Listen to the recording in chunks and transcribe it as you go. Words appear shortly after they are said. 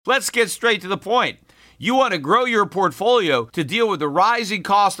Let's get straight to the point. You want to grow your portfolio to deal with the rising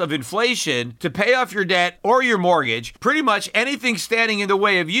cost of inflation, to pay off your debt or your mortgage, pretty much anything standing in the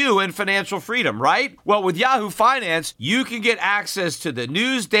way of you and financial freedom, right? Well, with Yahoo Finance, you can get access to the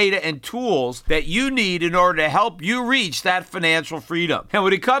news, data, and tools that you need in order to help you reach that financial freedom. And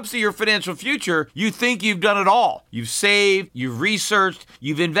when it comes to your financial future, you think you've done it all. You've saved, you've researched,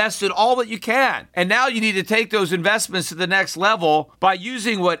 you've invested all that you can. And now you need to take those investments to the next level by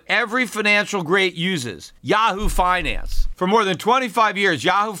using what every financial great uses. Yahoo Finance. For more than 25 years,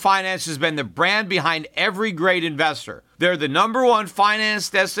 Yahoo Finance has been the brand behind every great investor. They're the #1 finance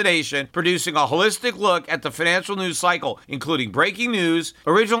destination, producing a holistic look at the financial news cycle, including breaking news,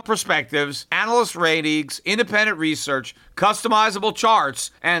 original perspectives, analyst ratings, independent research, customizable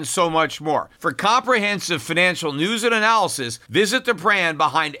charts, and so much more. For comprehensive financial news and analysis, visit the brand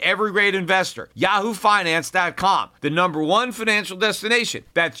behind every great investor, yahoofinance.com, the #1 financial destination.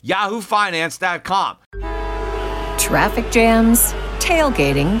 That's yahoofinance.com. Traffic jams,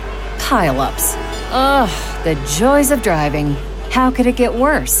 tailgating, pileups. Ugh, the joys of driving. How could it get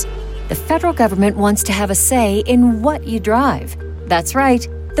worse? The federal government wants to have a say in what you drive. That's right.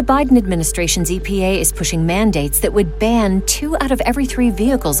 The Biden administration's EPA is pushing mandates that would ban 2 out of every 3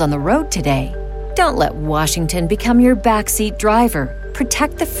 vehicles on the road today. Don't let Washington become your backseat driver.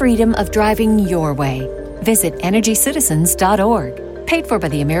 Protect the freedom of driving your way. Visit EnergyCitizens.org. Paid for by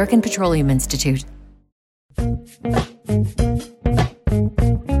the American Petroleum Institute.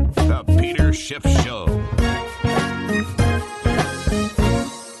 The Peter Schiff Show.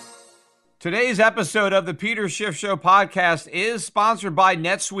 Today's episode of the Peter Schiff Show podcast is sponsored by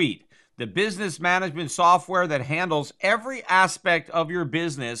NetSuite, the business management software that handles every aspect of your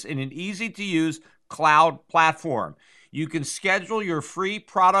business in an easy-to-use cloud platform. You can schedule your free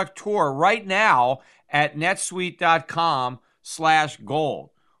product tour right now at netsuite.com/gold.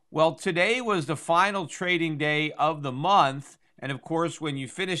 Well, today was the final trading day of the month. And of course, when you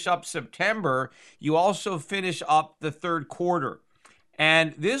finish up September, you also finish up the third quarter.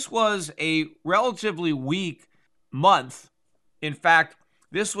 And this was a relatively weak month. In fact,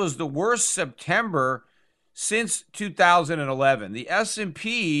 this was the worst September since 2011. The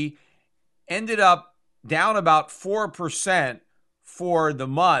S&P ended up down about 4% for the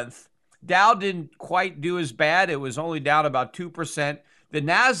month. Dow didn't quite do as bad. It was only down about 2%. The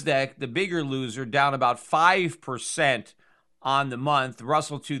NASDAQ, the bigger loser, down about 5% on the month. The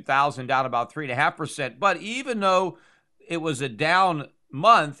Russell 2000 down about 3.5%. But even though it was a down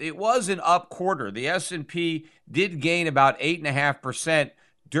month, it was an up quarter. The S&P did gain about 8.5%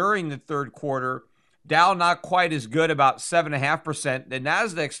 during the third quarter. Dow not quite as good, about 7.5%. The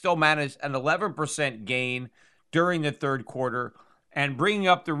NASDAQ still managed an 11% gain during the third quarter. And bringing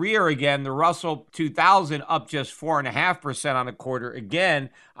up the rear again, the Russell 2000 up just 4.5% on the quarter. Again,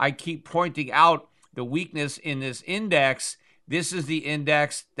 I keep pointing out the weakness in this index. This is the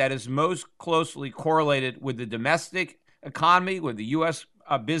index that is most closely correlated with the domestic economy, with the U.S.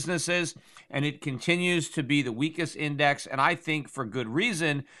 businesses, and it continues to be the weakest index, and I think for good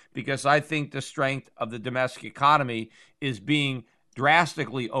reason, because I think the strength of the domestic economy is being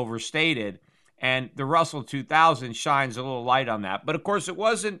drastically overstated. And the Russell 2000 shines a little light on that. But of course, it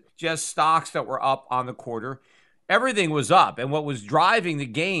wasn't just stocks that were up on the quarter. Everything was up. And what was driving the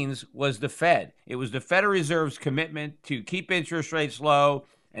gains was the Fed. It was the Federal Reserve's commitment to keep interest rates low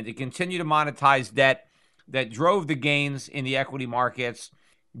and to continue to monetize debt that drove the gains in the equity markets.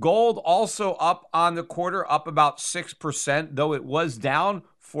 Gold also up on the quarter, up about 6%, though it was down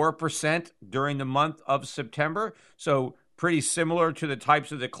 4% during the month of September. So pretty similar to the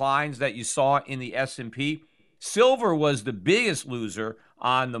types of declines that you saw in the S&P. Silver was the biggest loser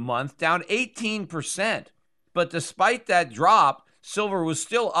on the month, down 18%. But despite that drop, silver was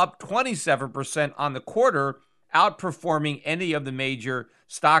still up 27% on the quarter, outperforming any of the major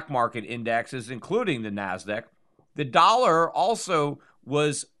stock market indexes, including the NASDAQ. The dollar also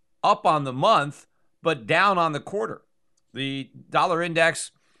was up on the month, but down on the quarter. The dollar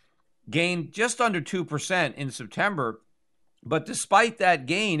index gained just under 2% in September. But despite that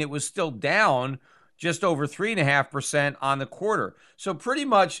gain, it was still down just over 3.5% on the quarter. So pretty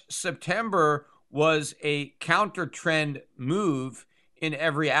much September was a counter trend move in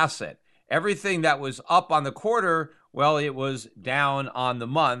every asset. Everything that was up on the quarter, well, it was down on the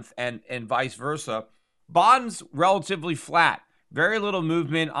month, and vice versa. Bonds relatively flat. Very little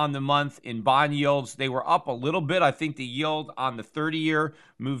movement on the month in bond yields. They were up a little bit. I think the yield on the 30-year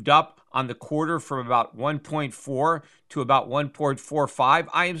moved up on the quarter from about 1.4 to about 1.45.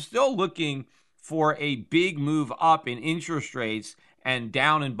 I am still looking for a big move up in interest rates and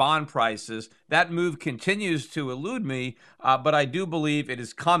down in bond prices. That move continues to elude me, but I do believe it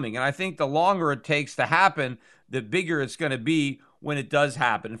is coming. And I think the longer it takes to happen, the bigger it's going to be when it does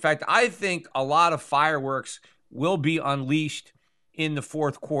happen. In fact, I think a lot of fireworks will be unleashed in the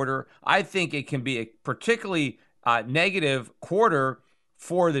fourth quarter. I think it can be a particularly negative quarter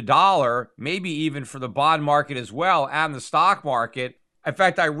for the dollar, maybe even for the bond market as well, and the stock market. In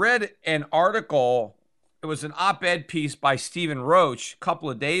fact, I read an article. It was an op-ed piece by Stephen Roach a couple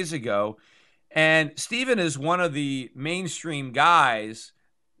of days ago. And Stephen is one of the mainstream guys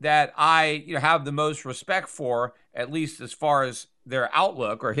that I have the most respect for, at least as far as their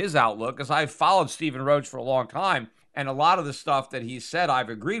outlook or his outlook, because I've followed Stephen Roach for a long time. And a lot of the stuff that he said, I've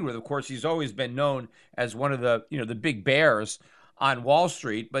agreed with. Of course, he's always been known as one of the big bears on Wall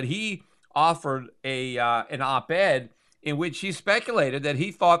Street. But he offered an op-ed in which he speculated that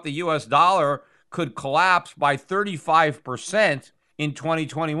he thought the U.S. dollar could collapse by 35% in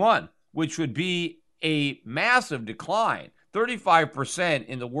 2021, which would be a massive decline. 35%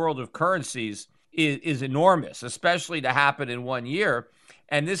 in the world of currencies is enormous, especially to happen in 1 year.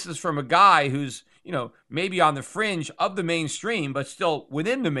 And this is from a guy who's, maybe on the fringe of the mainstream, but still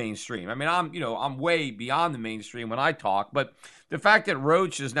within the mainstream. I mean, I'm way beyond the mainstream when I talk, but the fact that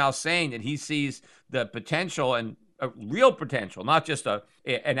Roach is now saying that he sees the potential and a real potential, not just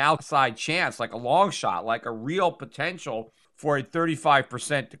an outside chance, like a long shot, like a real potential for a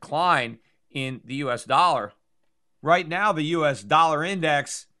 35% decline in the U.S. dollar. Right now, the U.S. dollar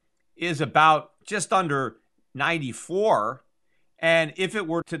index is about just under 94. And if it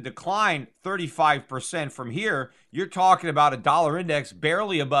were to decline 35% from here, you're talking about a dollar index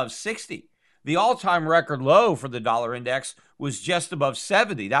barely above 60. The all-time record low for the dollar index was just above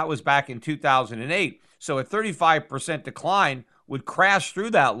 70. That was back in 2008. So a 35% decline would crash through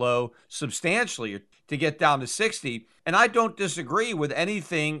that low substantially to get down to 60. And I don't disagree with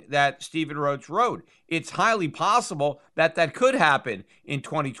anything that Stephen Roach wrote. It's highly possible that that could happen in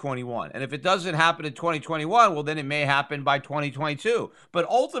 2021. And if it doesn't happen in 2021, well, then it may happen by 2022. But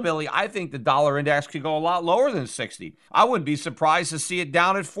ultimately, I think the dollar index could go a lot lower than 60. I wouldn't be surprised to see it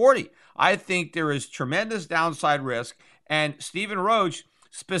down at 40. I think there is tremendous downside risk. And Stephen Roach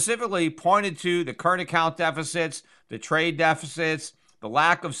specifically pointed to the current account deficits, the trade deficits, the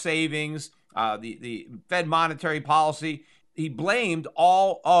lack of savings, the Fed monetary policy. He blamed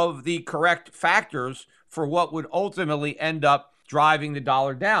all of the correct factors for what would ultimately end up driving the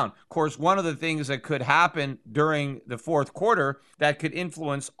dollar down. Of course, one of the things that could happen during the fourth quarter that could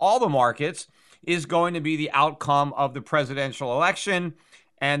influence all the markets is going to be the outcome of the presidential election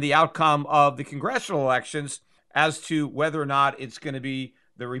and the outcome of the congressional elections as to whether or not it's going to be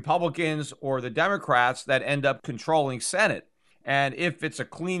the Republicans or the Democrats that end up controlling Senate. And if it's a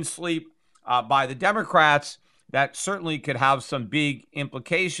clean sweep by the Democrats, that certainly could have some big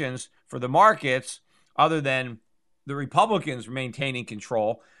implications for the markets other than the Republicans maintaining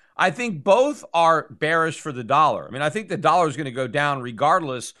control. I think both are bearish for the dollar. I mean, I think the dollar is going to go down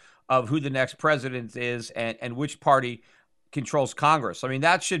regardless of who the next president is and which party controls Congress. I mean,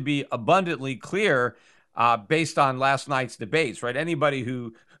 that should be abundantly clear based on last night's debates, right? Anybody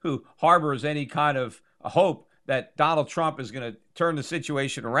who harbors any kind of hope that Donald Trump is going to turn the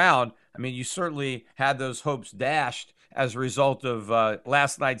situation around, I mean, you certainly had those hopes dashed as a result of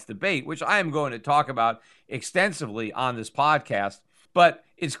last night's debate, which I am going to talk about extensively on this podcast. But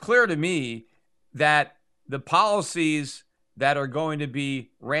it's clear to me that the policies that are going to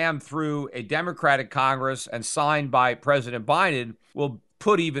be rammed through a Democratic Congress and signed by President Biden will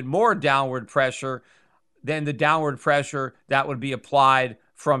put even more downward pressure than the downward pressure that would be applied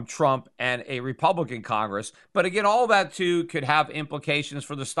from Trump and a Republican Congress. But again, all that too could have implications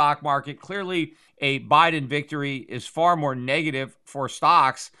for the stock market. Clearly, a Biden victory is far more negative for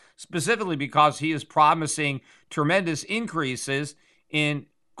stocks, specifically because he is promising tremendous increases in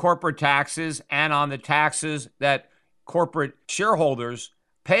corporate taxes and on the taxes that corporate shareholders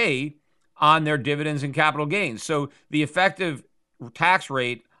pay on their dividends and capital gains. So the effective tax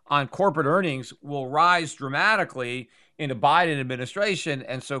rate on corporate earnings will rise dramatically in a Biden administration.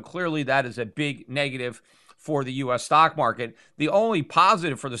 And so clearly that is a big negative for the U.S. stock market. The only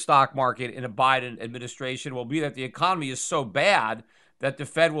positive for the stock market in a Biden administration will be that the economy is so bad that the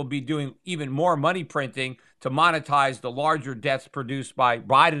Fed will be doing even more money printing to monetize the larger debts produced by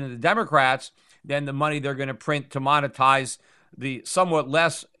Biden and the Democrats than the money they're going to print to monetize the somewhat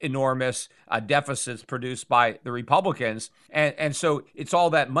less enormous deficits produced by the Republicans. And so it's all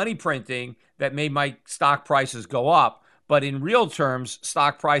that money printing that may make stock prices go up. But in real terms,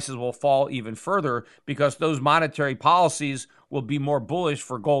 stock prices will fall even further because those monetary policies will be more bullish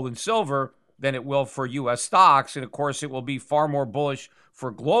for gold and silver than it will for U.S. stocks. And of course, it will be far more bullish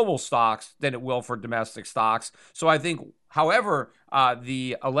for global stocks than it will for domestic stocks. So I think, however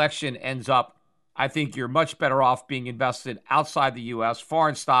the election ends up, I think you're much better off being invested outside the U.S.,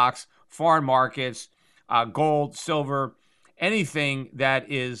 foreign stocks, foreign markets, gold, silver, anything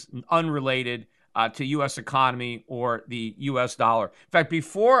that is unrelated to U.S. economy or the U.S. dollar. In fact,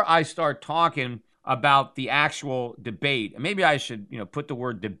 before I start talking about the actual debate, and maybe I should put the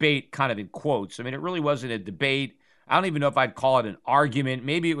word debate kind of in quotes. I mean, it really wasn't a debate. I don't even know if I'd call it an argument.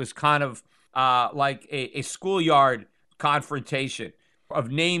 Maybe it was kind of like a schoolyard confrontation of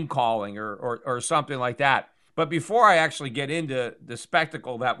name calling or something like that. But before I actually get into the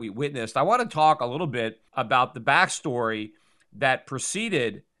spectacle that we witnessed, I want to talk a little bit about the backstory that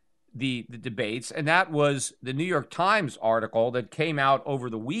preceded the debates, and that was the New York Times article that came out over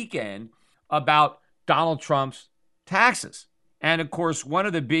the weekend about Donald Trump's taxes. And of course, one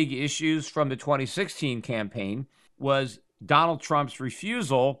of the big issues from the 2016 campaign was Donald Trump's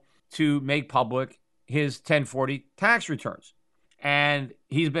refusal to make public his 1040 tax returns. And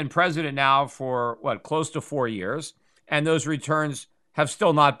he's been president now for, close to 4 years, and those returns have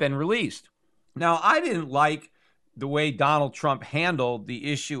still not been released. Now, I didn't like the way Donald Trump handled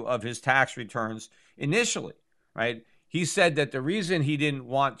the issue of his tax returns initially, right? He said that the reason he didn't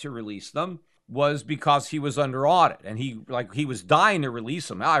want to release them was because he was under audit, and he was dying to release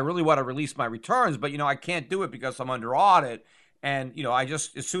them. I really want to release my returns, but I can't do it because I'm under audit. And I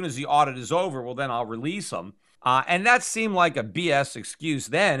just, as soon as the audit is over, well, then I'll release them. And that seemed like a BS excuse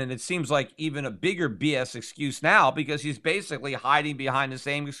then, and it seems like even a bigger BS excuse now because he's basically hiding behind the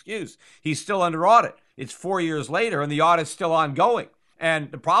same excuse. He's still under audit. It's 4 years later, and the audit's still ongoing.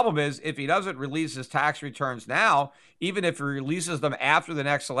 And the problem is, if he doesn't release his tax returns now, even if he releases them after the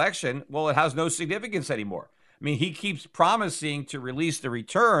next election, well, it has no significance anymore. I mean, he keeps promising to release the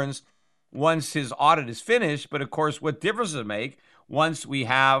returns once his audit is finished, but of course, what difference does it make once we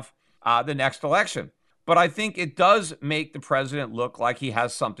have the next election? But I think it does make the president look like he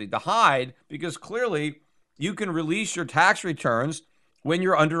has something to hide because clearly you can release your tax returns when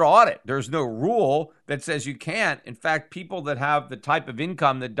you're under audit. There's no rule that says you can't. In fact, people that have the type of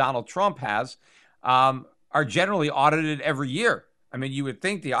income that Donald Trump has are generally audited every year. I mean, you would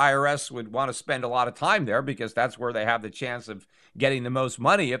think the IRS would want to spend a lot of time there because that's where they have the chance of getting the most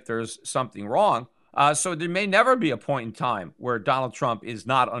money if there's something wrong. So there may never be a point in time where Donald Trump is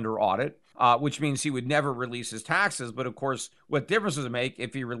not under audit. Which means he would never release his taxes. But of course, what difference does it make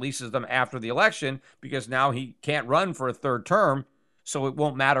if he releases them after the election? Because now he can't run for a third term, so it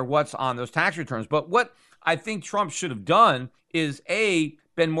won't matter what's on those tax returns. But what I think Trump should have done is, A,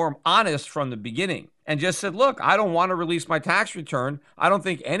 been more honest from the beginning and just said, look, I don't want to release my tax return. I don't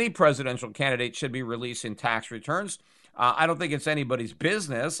think any presidential candidate should be releasing tax returns. I don't think it's anybody's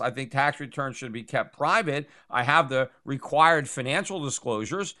business. I think tax returns should be kept private. I have the required financial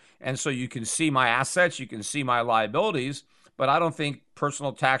disclosures, and so you can see my assets, you can see my liabilities, but I don't think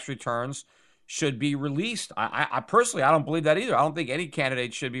personal tax returns should be released. I personally, I don't believe that either. I don't think any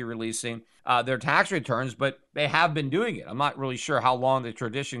candidate should be releasing their tax returns, but they have been doing it. I'm not really sure how long the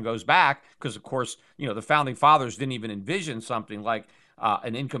tradition goes back because, of course, the founding fathers didn't even envision something like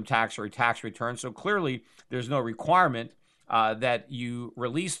an income tax or a tax return. So clearly, there's no requirement that you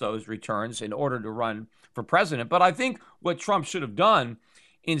release those returns in order to run for president. But I think what Trump should have done,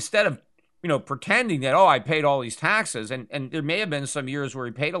 instead of pretending that, I paid all these taxes, and there may have been some years where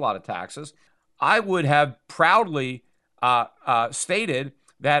he paid a lot of taxes, I would have proudly stated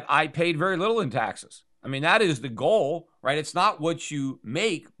that I paid very little in taxes. I mean, that is the goal, right? It's not what you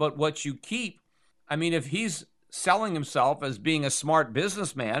make, but what you keep. I mean, if he's selling himself as being a smart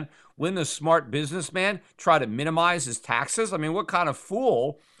businessman, wouldn't the smart businessman try to minimize his taxes? I mean, what kind of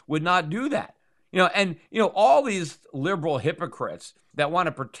fool would not do that? All these liberal hypocrites that want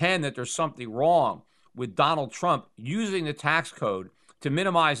to pretend that there's something wrong with Donald Trump using the tax code to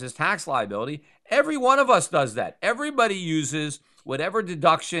minimize his tax liability, every one of us does that. Everybody uses whatever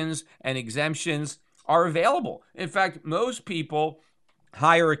deductions and exemptions are available. In fact, most people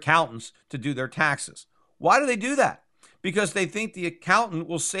hire accountants to do their taxes. Why do they do that? Because they think the accountant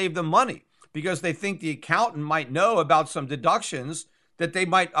will save them money, because they think the accountant might know about some deductions that they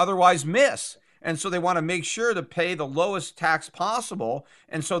might otherwise miss. And so they want to make sure to pay the lowest tax possible.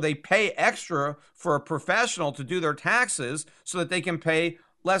 And so they pay extra for a professional to do their taxes so that they can pay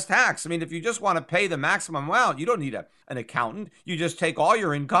less tax. I mean, if you just want to pay the maximum amount, you don't need an accountant. You just take all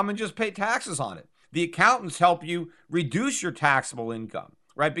your income and just pay taxes on it. The accountants help you reduce your taxable income,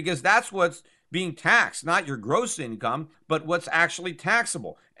 right? Because that's what's being taxed, not your gross income, but what's actually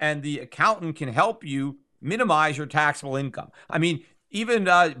taxable. And the accountant can help you minimize your taxable income. I mean, Even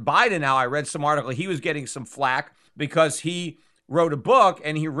Biden, now I read some article, he was getting some flack because he wrote a book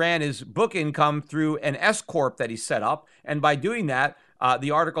and he ran his book income through an S Corp that he set up. And by doing that,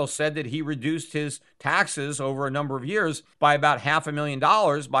 the article said that he reduced his taxes over a number of years by about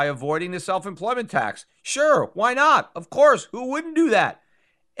 $500,000 by avoiding the self-employment tax. Sure, why not? Of course, who wouldn't do that?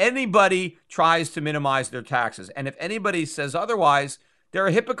 Anybody tries to minimize their taxes. And if anybody says otherwise, they're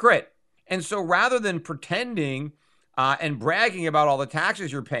a hypocrite. And so rather than pretending and bragging about all the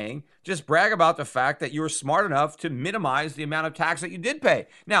taxes you're paying, just brag about the fact that you were smart enough to minimize the amount of tax that you did pay.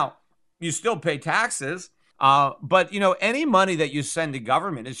 Now, you still pay taxes, but any money that you send to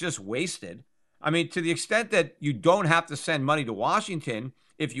government is just wasted. I mean, to the extent that you don't have to send money to Washington,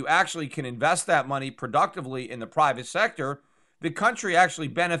 if you actually can invest that money productively in the private sector, the country actually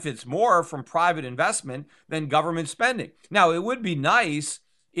benefits more from private investment than government spending. Now, it would be nice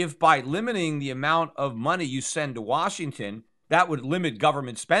if by limiting the amount of money you send to Washington, that would limit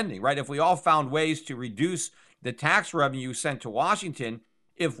government spending, right? If we all found ways to reduce the tax revenue sent to Washington,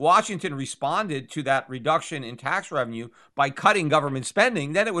 if Washington responded to that reduction in tax revenue by cutting government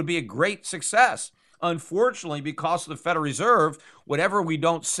spending, then it would be a great success. Unfortunately, because of the Federal Reserve, whatever we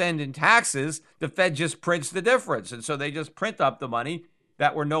don't send in taxes, the Fed just prints the difference. And so they just print up the money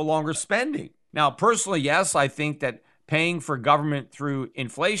that we're no longer spending. Now, personally, yes, I think that paying for government through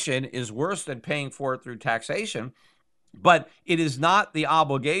inflation is worse than paying for it through taxation, but it is not the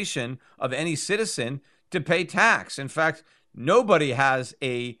obligation of any citizen to pay tax. In fact, nobody has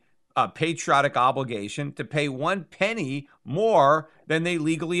a patriotic obligation to pay 1 penny more than they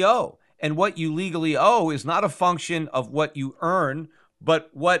legally owe. And what you legally owe is not a function of what you earn, but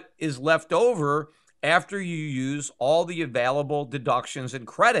what is left over after you use all the available deductions and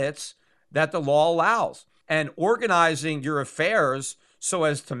credits that the law allows. And organizing your affairs so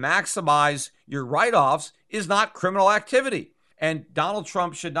as to maximize your write-offs is not criminal activity. And Donald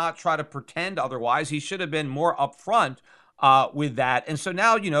Trump should not try to pretend otherwise. He should have been more upfront with that. And so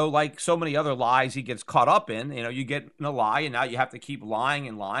now, like so many other lies he gets caught up in, you get in a lie and now you have to keep lying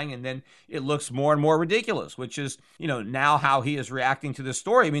and lying. And then it looks more and more ridiculous, which is, now how he is reacting to this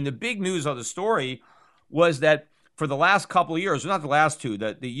story. I mean, the big news of the story was that for the last couple of years, not the last two,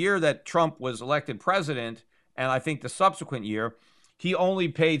 the year that Trump was elected president, and I think the subsequent year, he only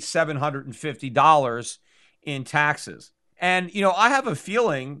paid $750 in taxes. And, I have a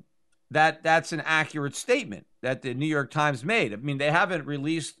feeling that that's an accurate statement that the New York Times made. I mean, they haven't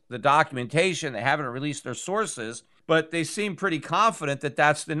released the documentation, they haven't released their sources, but they seem pretty confident that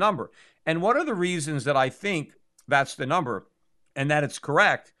that's the number. And one of the reasons that I think that's the number and that it's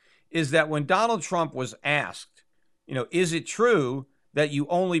correct is that when Donald Trump was asked, is it true that you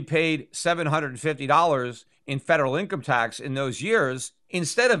only paid $750 in federal income tax in those years,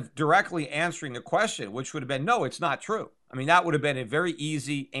 instead of directly answering the question, which would have been, no, it's not true. I mean, that would have been a very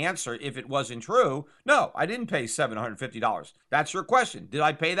easy answer if it wasn't true. No, I didn't pay $750. That's your question. Did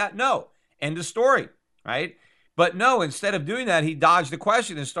I pay that? No. End of story, right? But no, instead of doing that, he dodged the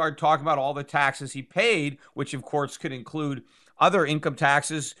question and started talking about all the taxes he paid, which of course could include other income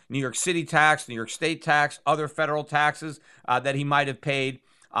taxes, New York City tax, New York State tax, other federal taxes that he might have paid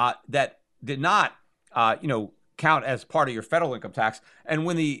that did not, count as part of your federal income tax. And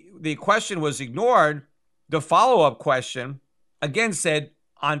when the question was ignored, the follow-up question again said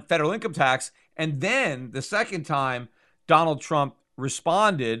on federal income tax. And then the second time, Donald Trump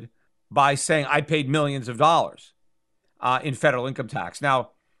responded by saying, I paid millions of dollars in federal income tax.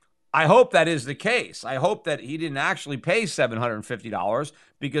 Now, I hope that is the case. I hope that he didn't actually pay $750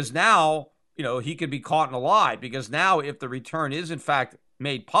 because now, he could be caught in a lie. Because now if the return is in fact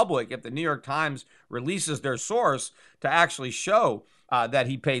made public, if the New York Times releases their source to actually show that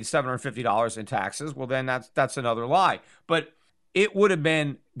he paid $750 in taxes, well, then that's another lie. But it would have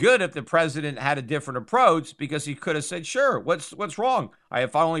been good if the president had a different approach because he could have said, sure, what's wrong?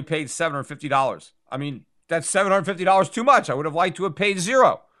 If I only paid $750. I mean, that's $750 too much. I would have liked to have paid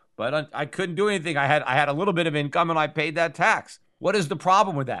zero. But I couldn't do anything. I had a little bit of income and I paid that tax. What is the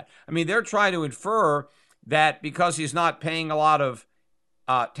problem with that? I mean, they're trying to infer that because he's not paying a lot of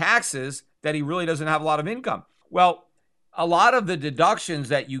taxes, that he really doesn't have a lot of income. Well, a lot of the deductions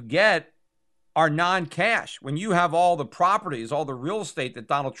that you get are non-cash. When you have all the properties, all the real estate that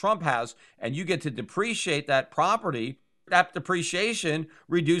Donald Trump has, and you get to depreciate that property, that depreciation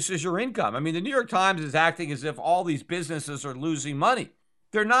reduces your income. I mean, the New York Times is acting as if all these businesses are losing money.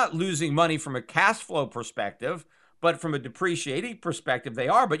 They're not losing money from a cash flow perspective, but from a depreciating perspective, they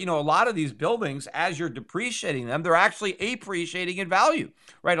are. But, a lot of these buildings, as you're depreciating them, they're actually appreciating in value,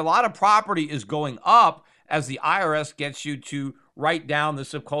 right? A lot of property is going up as the IRS gets you to write down the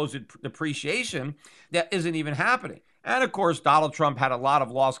supposed depreciation that isn't even happening. And of course, Donald Trump had a lot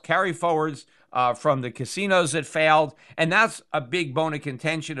of lost carry forwards from the casinos that failed. And that's a big bone of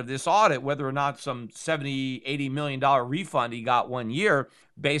contention of this audit, whether or not some $70, $80 million refund he got one year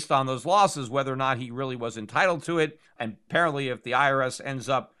based on those losses, whether or not he really was entitled to it. And apparently, if the IRS ends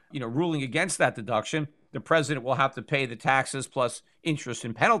up, ruling against that deduction, the president will have to pay the taxes plus interest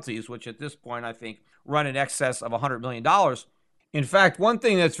and penalties, which at this point, I think, run in excess of $100 million. In fact, one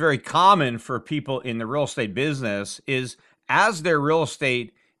thing that's very common for people in the real estate business is as their real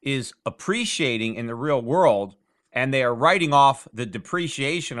estate is appreciating in the real world and they are writing off the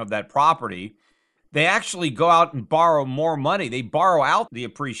depreciation of that property, they actually go out and borrow more money. They borrow out the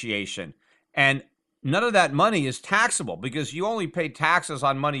appreciation. And none of that money is taxable because you only pay taxes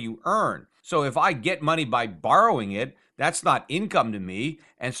on money you earn. So if I get money by borrowing it, that's not income to me.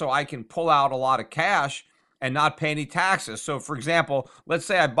 And so I can pull out a lot of cash and not pay any taxes. So for example, let's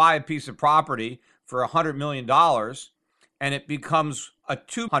say I buy a piece of property for $100 million and it becomes a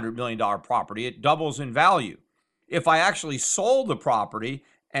 $200 million property. It doubles in value. If I actually sold the property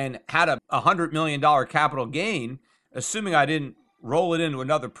and had a $100 million capital gain, assuming I didn't roll it into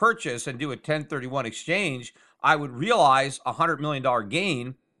another purchase and do a 1031 exchange, I would realize a $100 million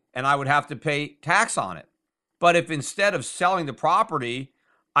gain and I would have to pay tax on it. But if instead of selling the property,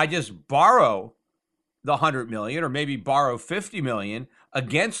 I just borrow the 100 million or maybe borrow 50 million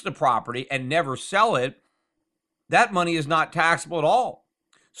against the property and never sell it, that money is not taxable at all.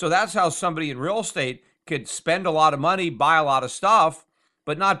 So that's how somebody in real estate could spend a lot of money, buy a lot of stuff,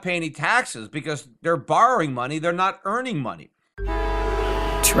 but not pay any taxes because they're borrowing money, they're not earning money.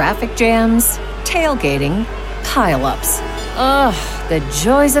 Traffic jams, tailgating, pileups. Ugh, the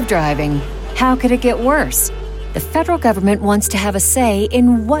joys of driving. How could it get worse? The federal government wants to have a say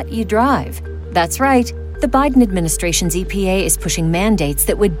in what you drive. That's right. The Biden administration's EPA is pushing mandates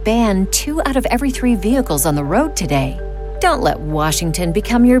that would ban 2 out of every 3 vehicles on the road today. Don't let Washington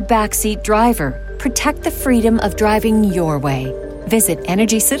become your backseat driver. Protect the freedom of driving your way. Visit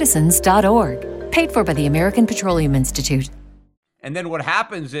EnergyCitizens.org. Paid for by the American Petroleum Institute. And then what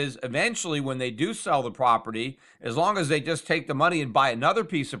happens is eventually when they do sell the property, as long as they just take the money and buy another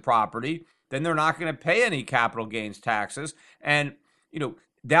piece of property, then they're not going to pay any capital gains taxes. And,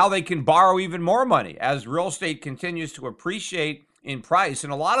 now they can borrow even more money as real estate continues to appreciate in price.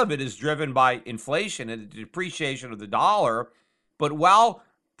 And a lot of it is driven by inflation and the depreciation of the dollar. But while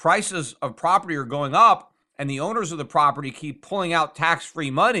prices of property are going up and the owners of the property keep pulling out tax-free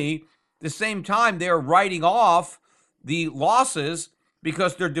money, at the same time, they're writing off the losses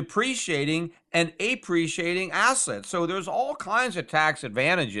because they're depreciating and appreciating assets. So there's all kinds of tax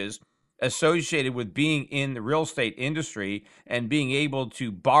advantages associated with being in the real estate industry and being able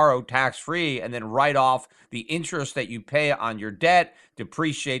to borrow tax-free and then write off the interest that you pay on your debt,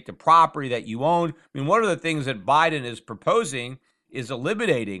 depreciate the property that you own. I mean, one of the things that Biden is proposing is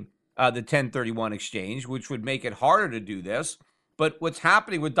eliminating the 1031 exchange, which would make it harder to do this. But what's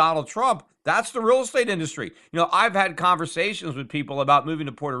happening with Donald Trump, that's the real estate industry. I've had conversations with people about moving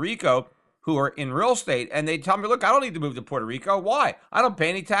to Puerto Rico who are in real estate, and they tell me, look, I don't need to move to Puerto Rico. Why? I don't pay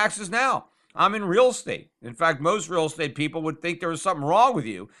any taxes now. I'm in real estate. In fact, most real estate people would think there was something wrong with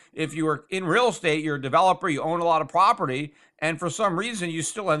you. If you were in real estate, you're a developer, you own a lot of property, and for some reason, you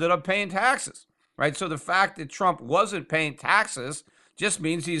still ended up paying taxes, right? So the fact that Trump wasn't paying taxes just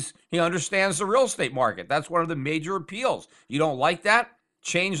means he understands the real estate market. That's one of the major appeals. You don't like that?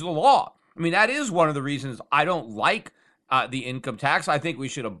 Change the law. I mean, that is one of the reasons I don't like the income tax. I think we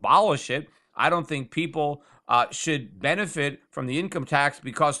should abolish it. I don't think people should benefit from the income tax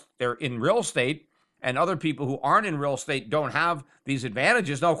because they're in real estate and other people who aren't in real estate don't have these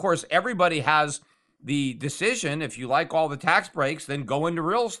advantages. Now, of course, everybody has the decision. If you like all the tax breaks, then go into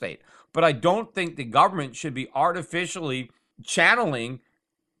real estate. But I don't think the government should be artificially channeling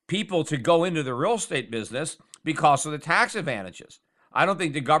people to go into the real estate business because of the tax advantages. I don't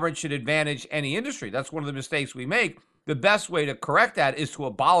think the government should advantage any industry. That's one of the mistakes we make. The best way to correct that is to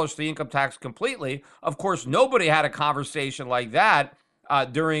abolish the income tax completely. Of course, nobody had a conversation like that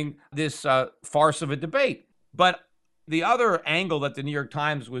during this farce of a debate. But the other angle that the New York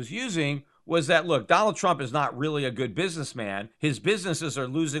Times was using was that, look, Donald Trump is not really a good businessman. His businesses are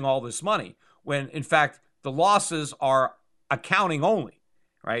losing all this money when, in fact, the losses are accounting only,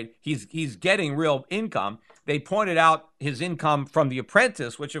 right? He's getting real income. They pointed out his income from The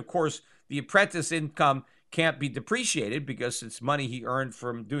Apprentice, which, of course, The Apprentice income can't be depreciated because it's money he earned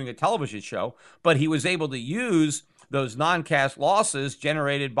from doing a television show, but he was able to use those non-cash losses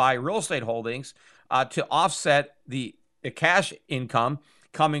generated by real estate holdings to offset the cash income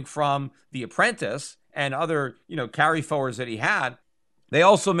coming from The Apprentice and other, carry forwards that he had. They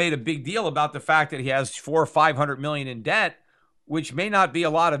also made a big deal about the fact that he has 400 or 500 million in debt, which may not be a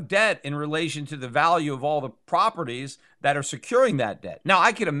lot of debt in relation to the value of all the properties that are securing that debt. Now,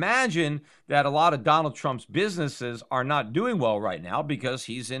 I could imagine that a lot of Donald Trump's businesses are not doing well right now because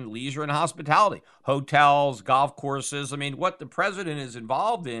he's in leisure and hospitality, hotels, golf courses. I mean, what the president is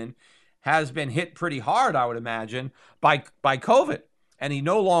involved in has been hit pretty hard, I would imagine, by COVID. And he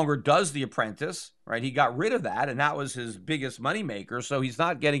no longer does The Apprentice, right? He got rid of that, and that was his biggest moneymaker. So he's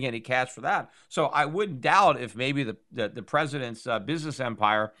not getting any cash for that. So I wouldn't doubt if maybe the president's business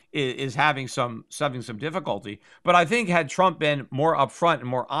empire is having some difficulty. But I think had Trump been more upfront and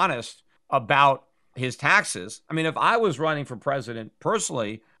more honest about his taxes, I mean, if I was running for president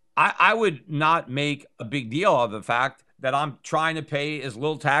personally, I would not make a big deal of the fact that I'm trying to pay as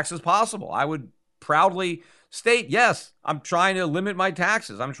little tax as possible. I would proudly state, yes, I'm trying to limit my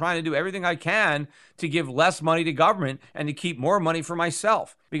taxes. I'm trying to do everything I can to give less money to government and to keep more money for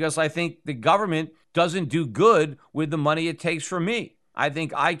myself, because I think the government doesn't do good with the money it takes from me. I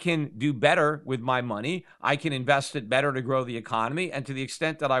think I can do better with my money. I can invest it better to grow the economy. And to the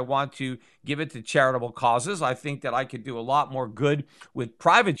extent that I want to give it to charitable causes, I think that I could do a lot more good with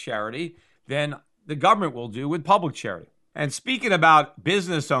private charity than the government will do with public charity. And speaking about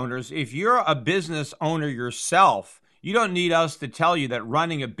business owners, if you're a business owner yourself, you don't need us to tell you that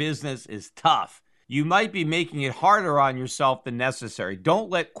running a business is tough. You might be making it harder on yourself than necessary. Don't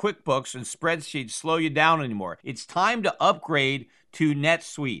let QuickBooks and spreadsheets slow you down anymore. It's time to upgrade to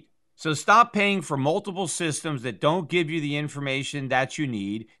NetSuite. So stop paying for multiple systems that don't give you the information that you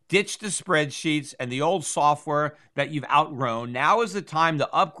need. Ditch the spreadsheets and the old software that you've outgrown. Now is the time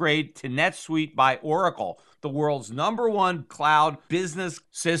to upgrade to NetSuite by Oracle, the world's #1 cloud business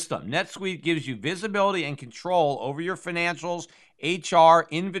system. NetSuite gives you visibility and control over your financials, HR,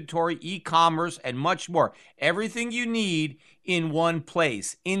 inventory, e-commerce, and much more. Everything you need in one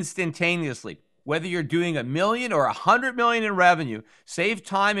place, instantaneously. Whether you're doing $1 million or $100 million in revenue, save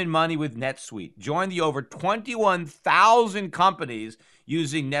time and money with NetSuite. Join the over 21,000 companies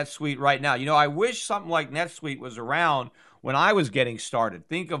using NetSuite right now. You know, I wish something like NetSuite was around when I was getting started.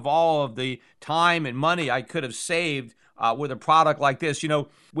 Think of all of the time and money I could have saved with a product like this. You know,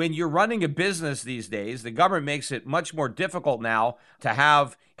 when you're running a business these days, the government makes it much more difficult now to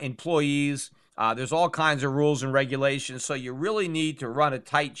have employees. There's all kinds of rules and regulations, so you really need to run a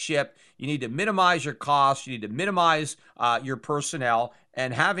tight ship. You need to minimize your costs. You need to minimize your personnel.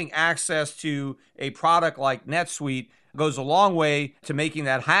 And having access to a product like NetSuite goes a long way to making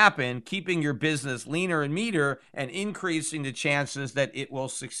that happen, keeping your business leaner and meaner, and increasing the chances that it will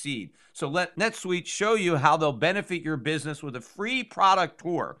succeed. So let NetSuite show you how they'll benefit your business with a free product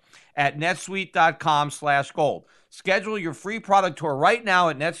tour at netsuite.com/gold. Schedule your free product tour right now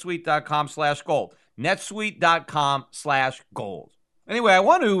at netsuite.com/gold. netsuite.com/gold. Anyway, I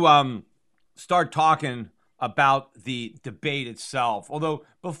want to start talking about the debate itself. Although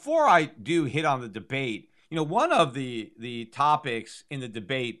before I do hit on the debate, you know, one of the topics in the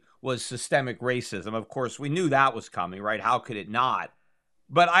debate was systemic racism. Of course, we knew that was coming, right? How could it not?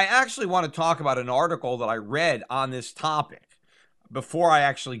 But I actually want to talk about an article that I read on this topic before I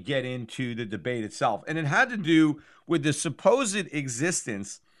actually get into the debate itself. And it had to do with the supposed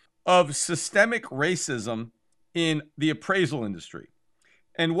existence of systemic racism in the appraisal industry.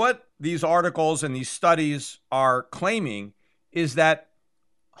 And what these articles and these studies are claiming is that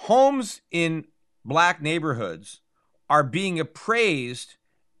homes in Black neighborhoods are being appraised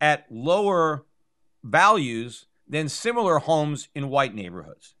at lower values than similar homes in white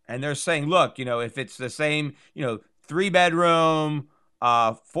neighborhoods. And they're saying, look, you know, if it's the same, you know, 3-bedroom,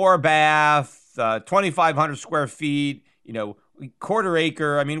 4-bath, 2,500 square feet, you know, quarter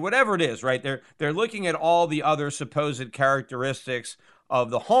acre, I mean, whatever it is, right? They're looking at all the other supposed characteristics of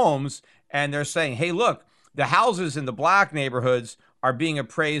the homes, and they're saying, hey, look, the houses in the Black neighborhoods are being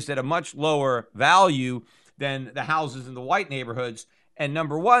appraised at a much lower value than the houses in the white neighborhoods. And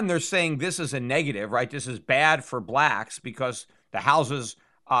number one, they're saying this is a negative, right? This is bad for Blacks because the houses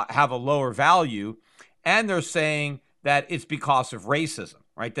have a lower value. And they're saying that it's because of racism,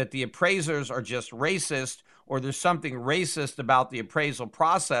 right? That the appraisers are just racist, or there's something racist about the appraisal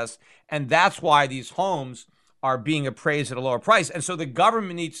process. And that's why these homes are being appraised at a lower price. And so the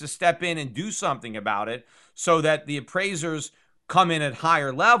government needs to step in and do something about it so that the appraisers come in at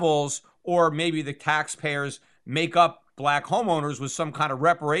higher levels, or maybe the taxpayers make up Black homeowners with some kind of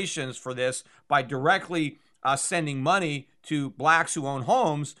reparations for this by directly sending money to Blacks who own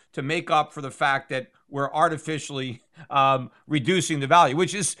homes to make up for the fact that we're artificially reducing the value,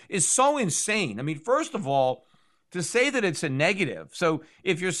 which is so insane. I mean, first of all, to say that it's a negative. So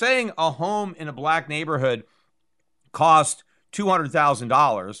if you're saying a home in a Black neighborhood cost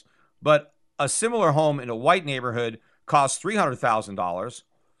 $200,000, but a similar home in a white neighborhood costs $300,000.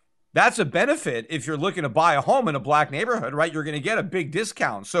 That's a benefit if you're looking to buy a home in a black neighborhood, right? You're going to get a big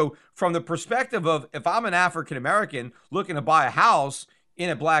discount. So from the perspective of if I'm an African American looking to buy a house in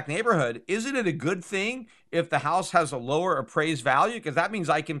a black neighborhood, isn't it a good thing if the house has a lower appraised value? Because that means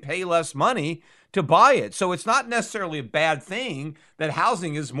I can pay less money to buy it. So it's not necessarily a bad thing that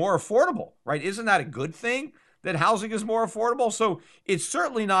housing is more affordable, right? Isn't that a good thing that housing is more affordable? So it's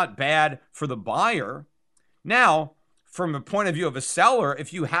certainly not bad for the buyer. Now, from a point of view of a seller,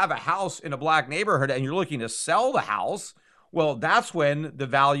 if you have a house in a black neighborhood and you're looking to sell the house, well, that's when the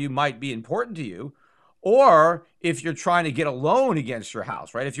value might be important to you. Or if you're trying to get a loan against your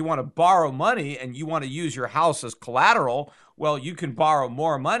house, right? If you want to borrow money and you want to use your house as collateral, well, you can borrow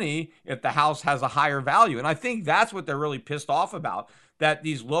more money if the house has a higher value. And I think that's what they're really pissed off about, that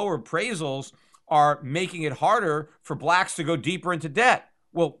these lower appraisals are making it harder for blacks to go deeper into debt.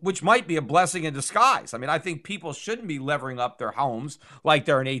 Well, which might be a blessing in disguise. I mean, I think people shouldn't be levering up their homes like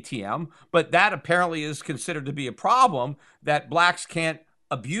they're an ATM, but that apparently is considered to be a problem, that blacks can't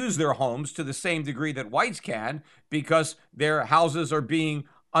abuse their homes to the same degree that whites can because their houses are being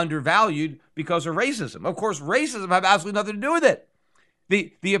undervalued because of racism. Of course, racism has absolutely nothing to do with it.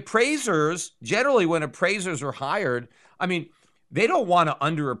 The appraisers, generally when appraisers are hired, I mean, they don't want to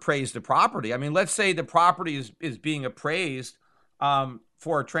underappraise the property. I mean, let's say the property is being appraised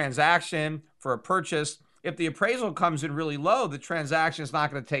for a transaction, for a purchase. If the appraisal comes in really low, the transaction is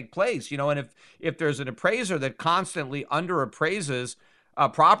not going to take place. And if there's an appraiser that constantly underappraises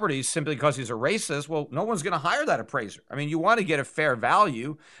properties simply because he's a racist, well, no one's going to hire that appraiser. I mean, you want to get a fair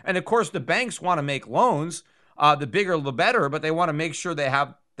value. And of course, the banks want to make loans, the bigger the better, but they want to make sure they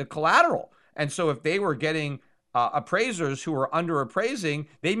have the collateral. And so if they were getting appraisers who are underappraising,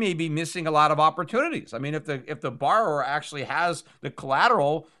 they may be missing a lot of opportunities. I mean, if the borrower actually has the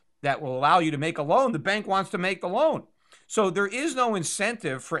collateral that will allow you to make a loan, the bank wants to make the loan. So there is no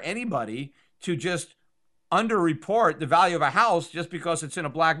incentive for anybody to just underreport the value of a house just because it's in a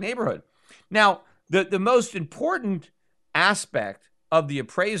black neighborhood. Now, the most important aspect of the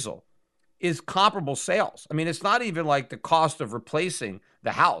appraisal is comparable sales. I mean, it's not even like the cost of replacing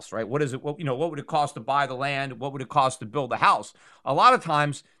the house, right? What is it? What would it cost to buy the land? What would it cost to build the house? A lot of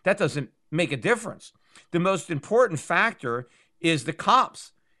times that doesn't make a difference. The most important factor is the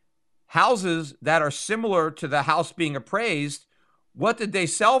comps. Houses that are similar to the house being appraised, what did they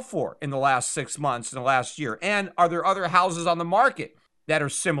sell for in the last 6 months, in the last year? And are there other houses on the market that are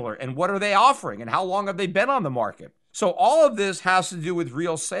similar? And what are they offering? And how long have they been on the market? So all of this has to do with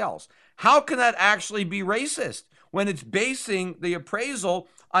real sales. How can that actually be racist when it's basing the appraisal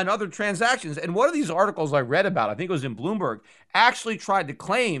on other transactions? And one of these articles I read about, I think it was in Bloomberg, actually tried to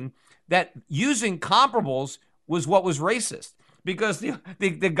claim that using comparables was what was racist, because the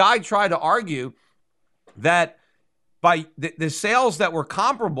guy tried to argue that by the sales that were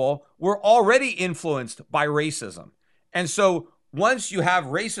comparable were already influenced by racism. And so once you have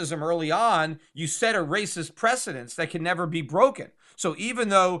racism early on, you set a racist precedence that can never be broken. So even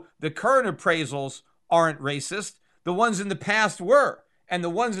though the current appraisals aren't racist, the ones in the past were. And the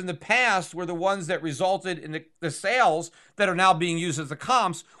ones in the past were the ones that resulted in the sales that are now being used as the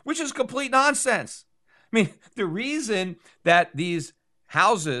comps, which is complete nonsense. I mean, the reason that these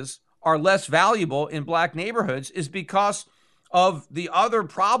houses are less valuable in black neighborhoods is because of the other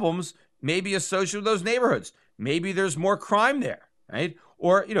problems maybe associated with those neighborhoods. Maybe there's more crime there, right?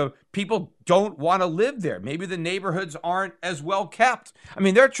 Or, people don't want to live there. Maybe the neighborhoods aren't as well kept. I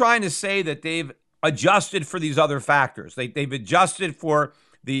mean, they're trying to say that they've adjusted for these other factors. They've adjusted for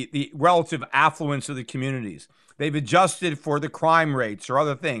the relative affluence of the communities. They've adjusted for the crime rates or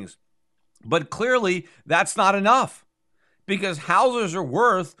other things. But clearly, that's not enough, because houses are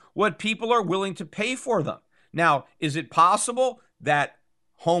worth what people are willing to pay for them. Now, is it possible that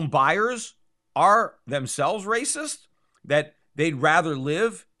home buyers are themselves racist, that they'd rather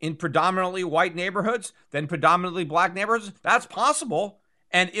live in predominantly white neighborhoods than predominantly black neighborhoods? That's possible.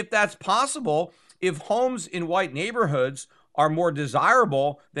 And if that's possible, if homes in white neighborhoods are more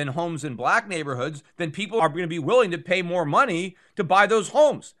desirable than homes in black neighborhoods, then people are going to be willing to pay more money to buy those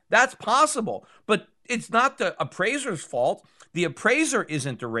homes. That's possible. But it's not the appraiser's fault. The appraiser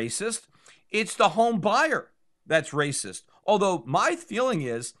isn't the racist. It's the home buyer that's racist. Although my feeling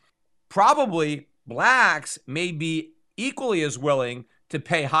is probably blacks may be equally as willing to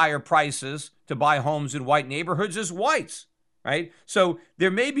pay higher prices to buy homes in white neighborhoods as whites, right? So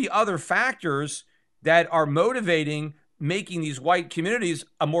there may be other factors that are motivating making these white communities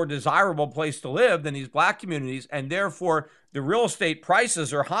a more desirable place to live than these black communities, and therefore the real estate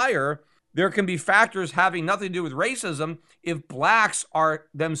prices are higher there can be factors having nothing to do with racism if blacks are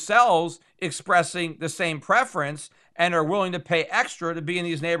themselves expressing the same preference and are willing to pay extra to be in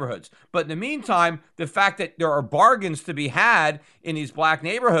these neighborhoods. But in the meantime, the fact that there are bargains to be had in these black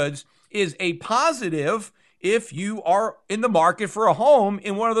neighborhoods is a positive if you are in the market for a home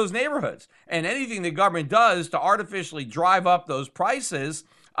in one of those neighborhoods. And anything the government does to artificially drive up those prices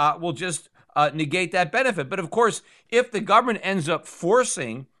will just negate that benefit. But of course, if the government ends up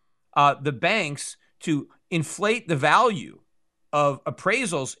forcing the banks to inflate the value of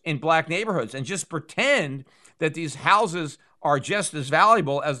appraisals in black neighborhoods and just pretend that these houses are just as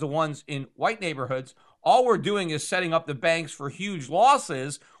valuable as the ones in white neighborhoods, all we're doing is setting up the banks for huge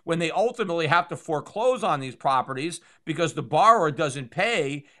losses when they ultimately have to foreclose on these properties because the borrower doesn't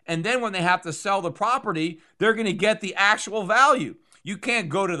pay. And then when they have to sell the property, they're going to get the actual value. You can't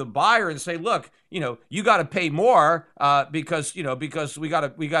go to the buyer and say, look, you got to pay more because we got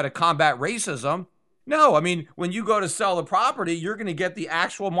to combat racism. No, I mean, when you go to sell the property, you're going to get the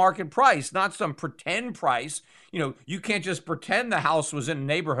actual market price, not some pretend price. You can't just pretend the house was in a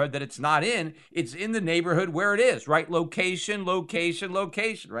neighborhood that it's not in. It's in the neighborhood where it is, right? Location, location,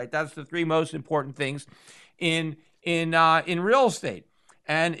 location, right? That's the three most important things in real estate.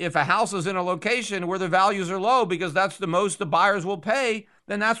 And if a house is in a location where the values are low because that's the most the buyers will pay,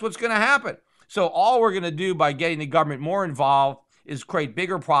 then that's what's going to happen. So all we're going to do by getting the government more involved is create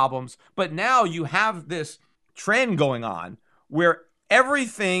bigger problems. But now you have this trend going on where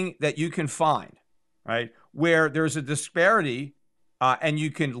everything that you can find, right, where there's a disparity and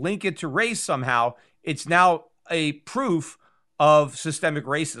you can link it to race somehow, it's now a proof of systemic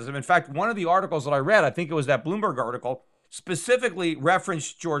racism. In fact, one of the articles that I read, I think it was that Bloomberg article, specifically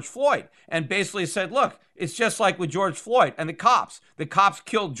referenced George Floyd and basically said, look, it's just like with George Floyd and the cops. The cops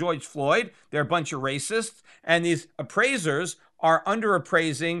killed George Floyd. They're a bunch of racists. And these appraisers are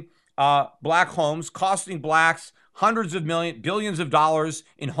underappraising black homes, costing blacks hundreds of billions of dollars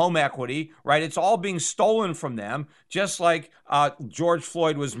in home equity, right? It's all being stolen from them, just like George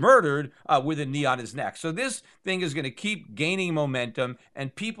Floyd was murdered with a knee on his neck. So this thing is going to keep gaining momentum,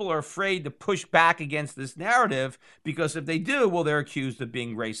 and people are afraid to push back against this narrative because if they do, well, they're accused of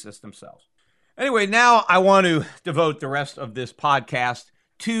being racist themselves. Anyway, now I want to devote the rest of this podcast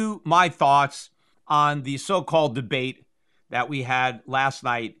to my thoughts on the so-called debate that we had last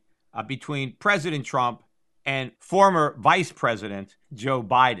night between President Trump and former Vice President Joe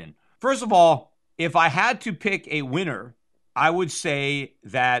Biden. First of all, if I had to pick a winner, I would say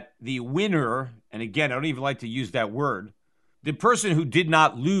that the winner, and again, I don't even like to use that word, the person who did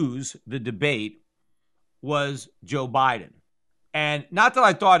not lose the debate was Joe Biden. And not that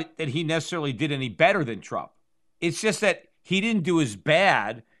I thought that he necessarily did any better than Trump. It's just that he didn't do as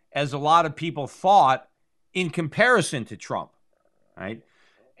bad as a lot of people thought in comparison to Trump, right?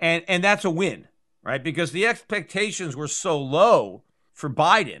 And that's a win, right? Because the expectations were so low for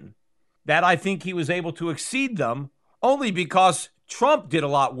Biden that I think he was able to exceed them only because Trump did a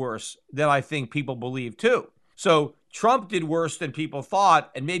lot worse than I think people believe too. So Trump did worse than people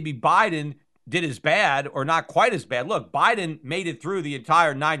thought, and maybe Biden did as bad or not quite as bad. Look, Biden made it through the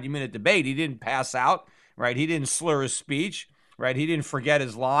entire 90-minute debate. He didn't pass out, right? He didn't slur his speech, right? He didn't forget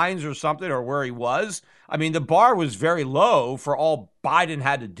his lines or something or where he was. I mean, the bar was very low for all Biden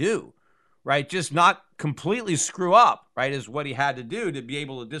had to do, right? Just not completely screw up, right, is what he had to do to be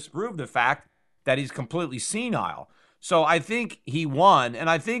able to disprove the fact that he's completely senile. So I think he won. And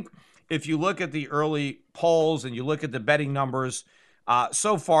I think if you look at the early polls and you look at the betting numbers,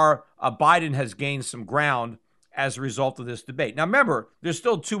 so far, Biden has gained some ground as a result of this debate. Now, remember, there's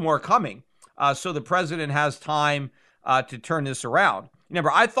still two more coming. So the president has time to turn this around.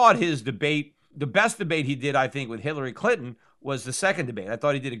 Remember, I thought his debate, the best debate he did, I think, with Hillary Clinton was the second debate. I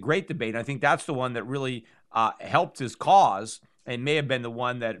thought he did a great debate. I think that's the one that really helped his cause and may have been the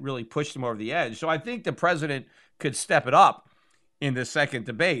one that really pushed him over the edge. So I think the president could step it up in the second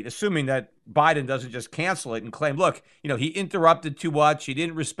debate, assuming that Biden doesn't just cancel it and claim, look, he interrupted too much. He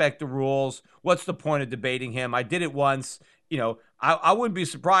didn't respect the rules. What's the point of debating him? I did it once. I wouldn't be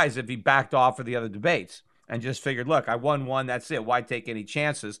surprised if he backed off of the other debates and just figured, look, I won one. That's it. Why take any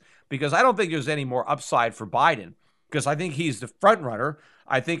chances? Because I don't think there's any more upside for Biden because I think he's the front runner.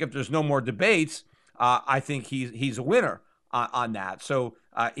 I think if there's no more debates, I think he's a winner on that. So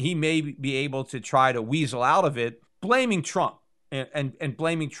he may be able to try to weasel out of it, blaming Trump. And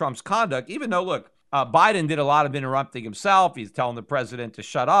blaming Trump's conduct, even though, look, Biden did a lot of interrupting himself. He's telling the president to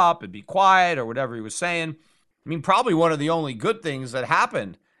shut up and be quiet or whatever he was saying. I mean, probably one of the only good things that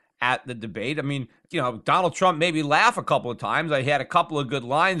happened at the debate. I mean, Donald Trump made me laugh a couple of times. I had a couple of good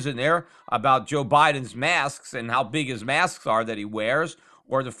lines in there about Joe Biden's masks and how big his masks are that he wears,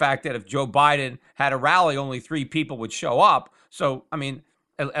 or the fact that if Joe Biden had a rally, only 3 people would show up. So, I mean,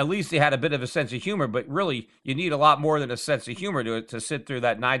 at least he had a bit of a sense of humor, but really you need a lot more than a sense of humor to sit through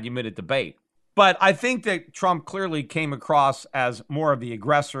that 90-minute debate. But I think that Trump clearly came across as more of the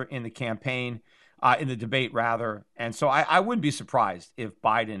aggressor in the campaign, in the debate rather. And so I wouldn't be surprised if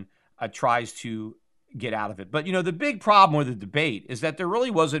Biden tries to get out of it. But, the big problem with the debate is that there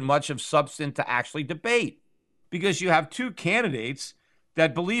really wasn't much of substance to actually debate, because you have 2 candidates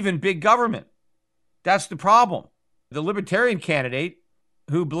that believe in big government. That's the problem. The libertarian candidate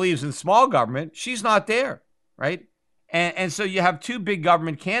who believes in small government, she's not there, right? And so you have 2 big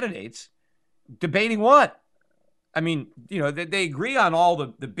government candidates debating what? I mean, they agree on all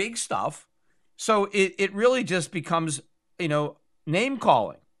the big stuff. So it really just becomes, name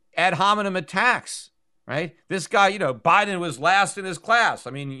calling, ad hominem attacks, right? This guy, Biden was last in his class. I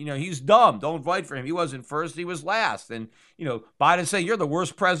mean, he's dumb. Don't vote for him. He wasn't first. He was last. And, Biden saying you're the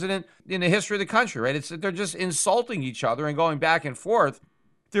worst president in the history of the country, right? They're just insulting each other and going back and forth.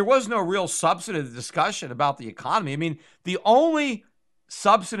 There was no real substantive discussion about the economy. I mean, the only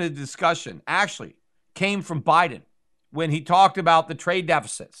substantive discussion actually came from Biden when he talked about the trade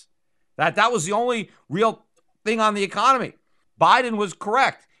deficits. That was the only real thing on the economy. Biden was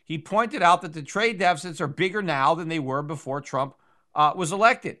correct. He pointed out that the trade deficits are bigger now than they were before Trump was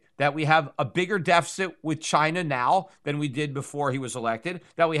elected, that we have a bigger deficit with China now than we did before he was elected,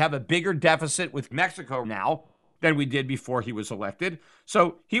 that we have a bigger deficit with Mexico now than we did before he was elected.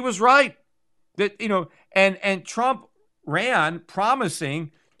 So he was right. That, and Trump ran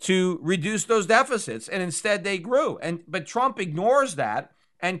promising to reduce those deficits, and instead they grew. But Trump ignores that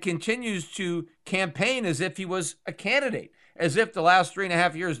and continues to campaign as if he was a candidate, as if the last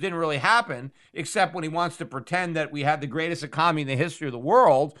 3.5 years didn't really happen, except when he wants to pretend that we had the greatest economy in the history of the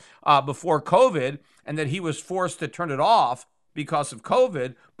world before COVID, and that he was forced to turn it off because of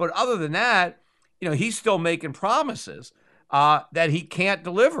COVID. But other than that, he's still making promises that he can't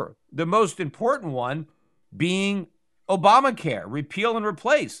deliver. The most important one being Obamacare, repeal and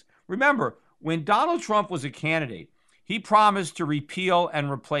replace. Remember, when Donald Trump was a candidate, he promised to repeal and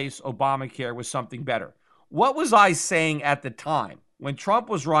replace Obamacare with something better. What was I saying at the time? When Trump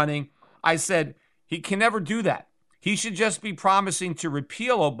was running, I said he can never do that. He should just be promising to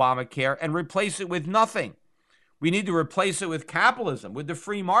repeal Obamacare and replace it with nothing. We need to replace it with capitalism, with the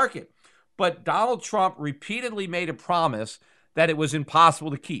free market. But Donald Trump repeatedly made a promise that it was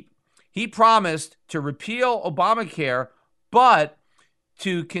impossible to keep. He promised to repeal Obamacare, but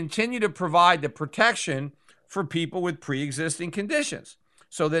to continue to provide the protection for people with pre-existing conditions,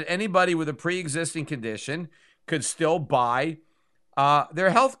 so that anybody with a pre-existing condition could still buy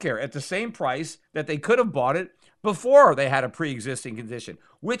their health care at the same price that they could have bought it before they had a pre-existing condition,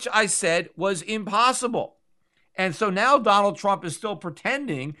 which I said was impossible. And so now Donald Trump is still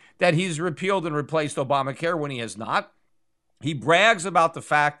pretending that he's repealed and replaced Obamacare when he has not. He brags about the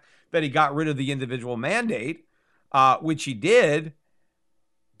fact that he got rid of the individual mandate, which he did.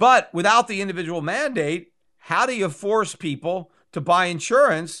 But without the individual mandate, how do you force people to buy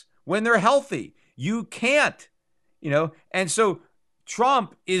insurance when they're healthy? You can't, And so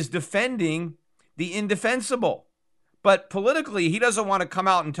Trump is defending the indefensible. But politically, he doesn't want to come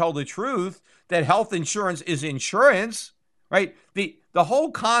out and tell the truth that health insurance is insurance, right? The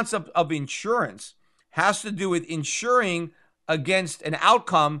whole concept of insurance has to do with insuring against an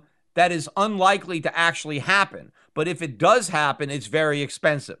outcome that is unlikely to actually happen. But if it does happen, it's very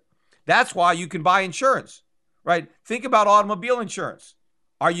expensive. That's why you can buy insurance, right? Think about automobile insurance.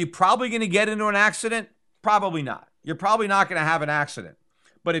 Are you probably going to get into an accident? Probably not. You're probably not going to have an accident.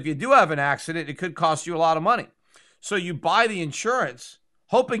 But if you do have an accident, it could cost you a lot of money. So you buy the insurance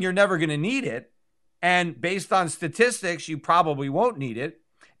hoping you're never going to need it. And based on statistics, you probably won't need it.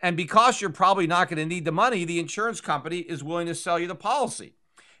 And because you're probably not going to need the money, the insurance company is willing to sell you the policy.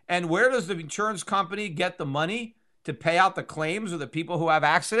 And where does the insurance company get the money to pay out the claims of the people who have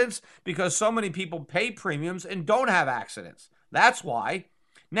accidents? Because so many people pay premiums and don't have accidents. That's why.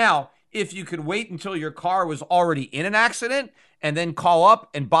 Now, if you could wait until your car was already in an accident and then call up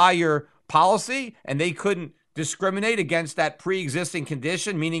and buy your policy, and they couldn't discriminate against that pre-existing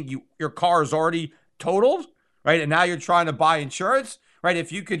condition, meaning your car is already totaled, right? And now you're trying to buy insurance, right?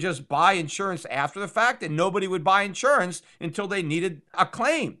 If you could just buy insurance after the fact, then nobody would buy insurance until they needed a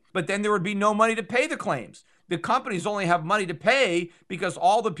claim. But then there would be no money to pay the claims. The companies only have money to pay because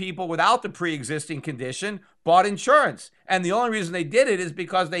all the people without the pre-existing condition bought insurance. And the only reason they did it is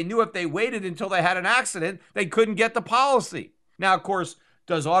because they knew if they waited until they had an accident, they couldn't get the policy. Now, of course,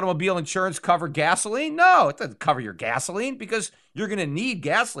 does automobile insurance cover gasoline? No, it doesn't cover your gasoline because you're going to need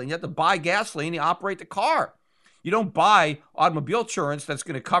gasoline. You have to buy gasoline to operate the car. You don't buy automobile insurance that's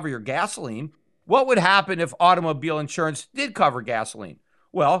going to cover your gasoline. What would happen if automobile insurance did cover gasoline?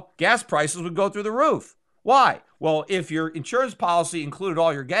 Well, gas prices would go through the roof. Why? Well, if your insurance policy included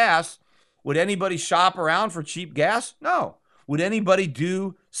all your gas, would anybody shop around for cheap gas? No. Would anybody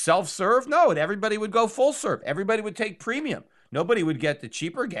do self-serve? No. Everybody would go full serve. Everybody would take premium. Nobody would get the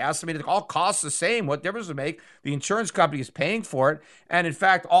cheaper gas. I mean, it all costs the same. What difference does it make? The insurance company is paying for it. And in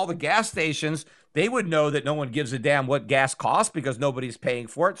fact, all the gas stations, they would know that no one gives a damn what gas costs because nobody's paying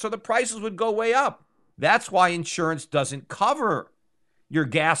for it. So the prices would go way up. That's why insurance doesn't cover your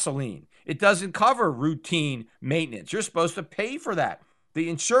gasoline. It doesn't cover routine maintenance. You're supposed to pay for that. The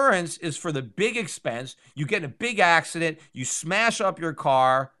insurance is for the big expense. You get in a big accident, you smash up your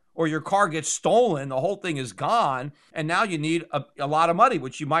car, or your car gets stolen, the whole thing is gone, and now you need a lot of money,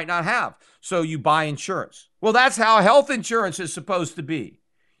 which you might not have. So you buy insurance. Well, that's how health insurance is supposed to be.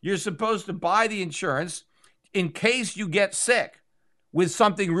 You're supposed to buy the insurance in case you get sick with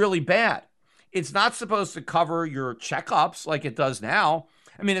something really bad. It's not supposed to cover your checkups like it does now.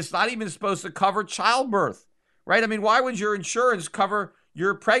 I mean, it's not even supposed to cover childbirth, right? I mean, why would your insurance cover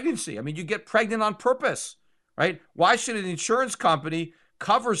your pregnancy? I mean, you get pregnant on purpose, right? Why should an insurance company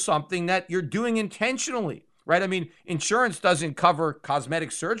cover something that you're doing intentionally, right? I mean, insurance doesn't cover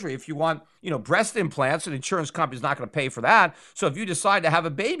cosmetic surgery. If you want, breast implants, an insurance company's not going to pay for that. So if you decide to have a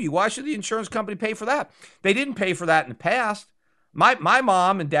baby, why should the insurance company pay for that? They didn't pay for that in the past. My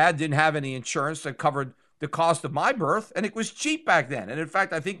mom and dad didn't have any insurance that covered the cost of my birth, and it was cheap back then. And in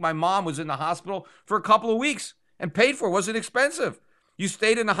fact, I think my mom was in the hospital for a couple of weeks and paid for it. It wasn't expensive. You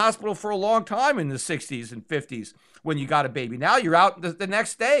stayed in the hospital for a long time in the 60s and 50s when you got a baby. Now you're out the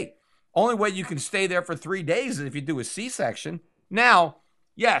next day. Only way you can stay there for 3 days is if you do a C-section. Now,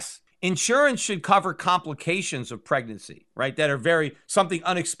 yes, insurance should cover complications of pregnancy, right? That are something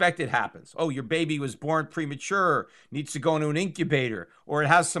unexpected happens. Oh, your baby was born premature, needs to go into an incubator, or it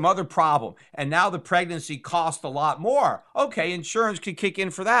has some other problem, and now the pregnancy costs a lot more. Okay, insurance could kick in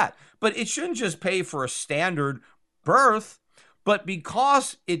for that. But it shouldn't just pay for a standard birth. But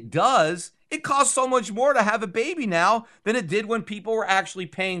because it does, it costs so much more to have a baby now than it did when people were actually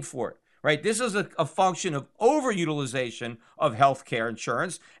paying for it, right? This is a function of overutilization of healthcare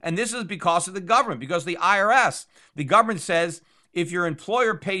insurance. And this is because of the government, because the IRS, the government says if your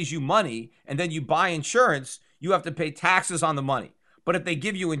employer pays you money and then you buy insurance, you have to pay taxes on the money. But if they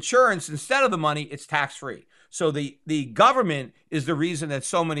give you insurance instead of the money, it's tax-free. So the government is the reason that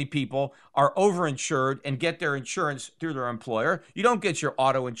so many people are overinsured and get their insurance through their employer. You don't get your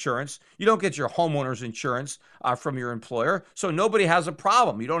auto insurance. You don't get your homeowner's insurance from your employer. So nobody has a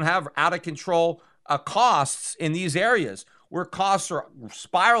problem. You don't have out of control costs in these areas. Where costs are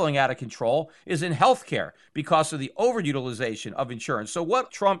spiraling out of control is in healthcare because of the overutilization of insurance. So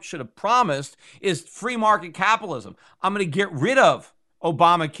what Trump should have promised is free market capitalism. I'm going to get rid of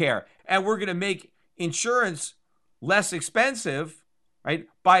Obamacare, and we're going to make insurance less expensive, right,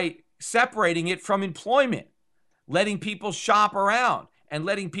 by separating it from employment, letting people shop around and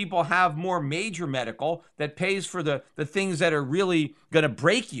letting people have more major medical that pays for the things that are really going to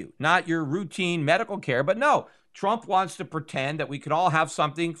break you, not your routine medical care. But no, Trump wants to pretend that we can all have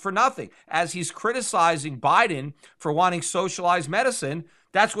something for nothing. As he's criticizing Biden for wanting socialized medicine,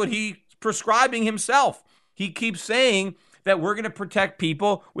 that's what he's prescribing himself. He keeps saying that we're going to protect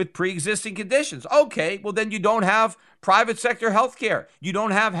people with pre-existing conditions. Okay, well then you don't have private sector health care. You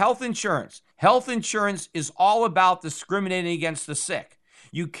don't have health insurance. Health insurance is all about discriminating against the sick.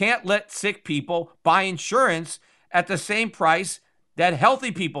 You can't let sick people buy insurance at the same price that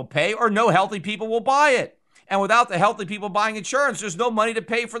healthy people pay, or no healthy people will buy it. And without the healthy people buying insurance, there's no money to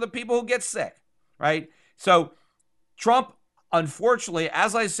pay for the people who get sick, right? So Trump, unfortunately,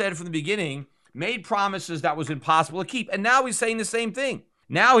 as I said from the beginning, made promises that was impossible to keep. And now he's saying the same thing.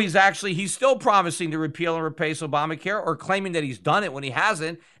 Now he's still promising to repeal and replace Obamacare, or claiming that he's done it when he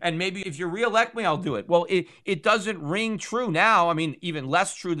hasn't. And maybe if you reelect me, I'll do it. Well, it doesn't ring true now. I mean, even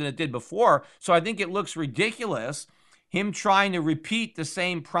less true than it did before. So I think it looks ridiculous, him trying to repeat the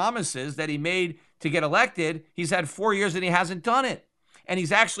same promises that he made to get elected. He's had 4 years and he hasn't done it. And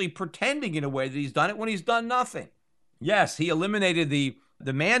he's actually pretending in a way that he's done it when he's done nothing. Yes, he eliminated the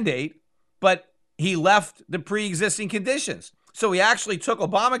mandate, but he left the pre-existing conditions. So he actually took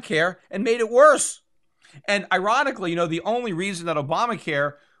Obamacare and made it worse. And ironically, the only reason that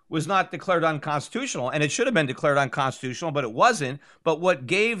Obamacare was not declared unconstitutional, and it should have been declared unconstitutional, but it wasn't. But what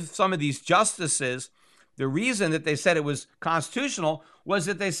gave some of these justices the reason that they said it was constitutional was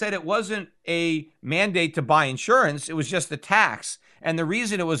that they said it wasn't a mandate to buy insurance. It was just a tax. And the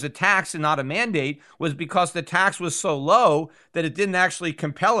reason it was a tax and not a mandate was because the tax was so low that it didn't actually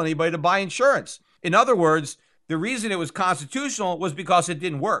compel anybody to buy insurance. In other words, The reason it was constitutional was because it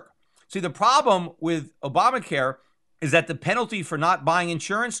didn't work. See, the problem with Obamacare is that the penalty for not buying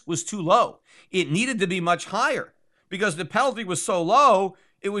insurance was too low. It needed to be much higher because the penalty was so low,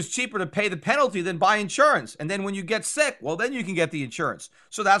 it was cheaper to pay the penalty than buy insurance. And then when you get sick, well, then you can get the insurance.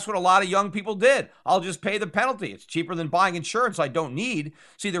 So that's what a lot of young people did. I'll just pay the penalty. It's cheaper than buying insurance I don't need.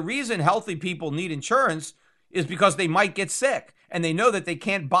 See, the reason healthy people need insurance is because they might get sick and they know that they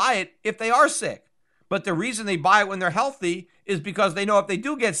can't buy it if they are sick. But the reason they buy it when they're healthy is because they know if they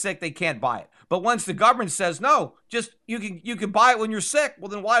do get sick, they can't buy it. But once the government says, no, just you can buy it when you're sick, well,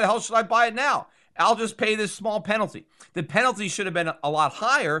 then why the hell should I buy it now? I'll just pay this small penalty. The penalty should have been a lot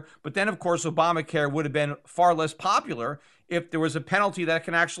higher, but then, of course, Obamacare would have been far less popular if there was a penalty that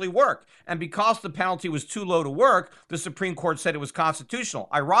can actually work. And because the penalty was too low to work, the Supreme Court said it was constitutional.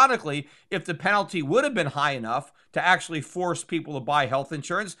 Ironically, if the penalty would have been high enough to actually force people to buy health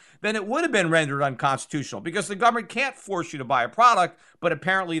insurance, then it would have been rendered unconstitutional because the government can't force you to buy a product, but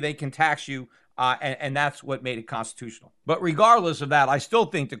apparently they can tax you. And that's what made it constitutional. But regardless of that, I still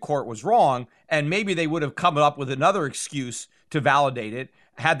think the court was wrong, and maybe they would have come up with another excuse to validate it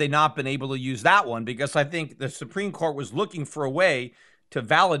had they not been able to use that one, because I think the Supreme Court was looking for a way to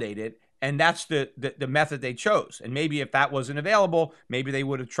validate it, and that's the method they chose. And maybe if that wasn't available, maybe they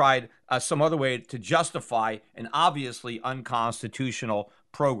would have tried some other way to justify an obviously unconstitutional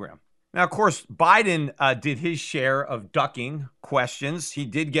program. Now, of course, Biden did his share of ducking questions. He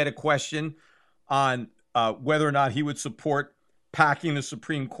did get a question on whether or not he would support packing the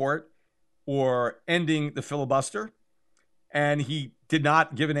Supreme Court or ending the filibuster. And he did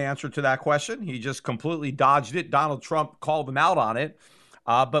not give an answer to that question. He just completely dodged it. Donald Trump called him out on it.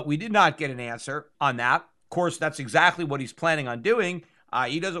 But we did not get an answer on that. Of course, that's exactly what he's planning on doing.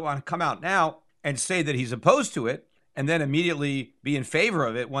 He doesn't want to come out now and say that he's opposed to it and then immediately be in favor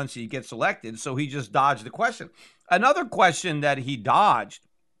of it once he gets elected. So he just dodged the question. Another question that he dodged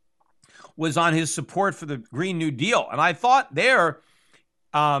was on his support for the Green New Deal. And I thought there's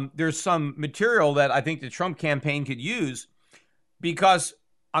some material that I think the Trump campaign could use, because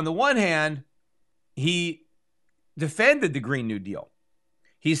on the one hand, he defended the Green New Deal.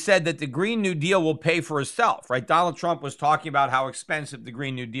 He said that the Green New Deal will pay for itself, right? Donald Trump was talking about how expensive the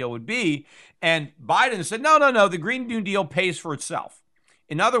Green New Deal would be. And Biden said, no, the Green New Deal pays for itself.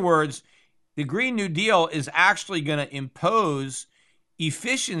 In other words, the Green New Deal is actually going to impose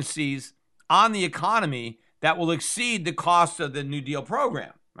efficiencies on the economy that will exceed the cost of the New Deal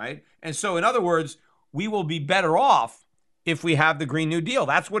program, right? And so, in other words, we will be better off if we have the Green New Deal.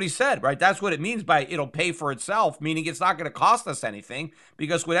 That's what he said, right? That's what it means by it'll pay for itself, meaning it's not going to cost us anything,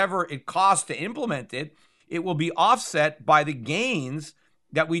 because whatever it costs to implement it, it will be offset by the gains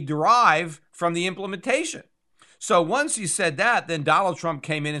that we derive from the implementation. So once he said that, then Donald Trump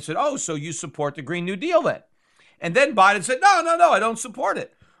came in and said, oh, so you support the Green New Deal then? And then Biden said, no, I don't support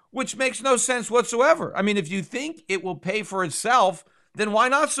it, which makes no sense whatsoever. I mean, if you think it will pay for itself, then why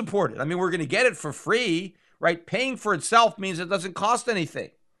not support it? I mean, we're going to get it for free, right? Paying for itself means it doesn't cost anything.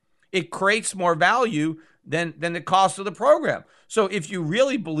 It creates more value than the cost of the program. So if you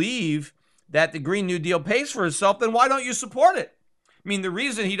really believe that the Green New Deal pays for itself, then why don't you support it? I mean, the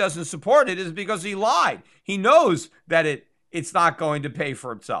reason he doesn't support it is because he lied. He knows that it's not going to pay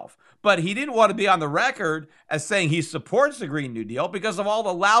for itself. But he didn't want to be on the record as saying he supports the Green New Deal because of all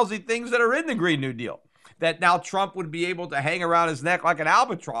the lousy things that are in the Green New Deal. That now Trump would be able to hang around his neck like an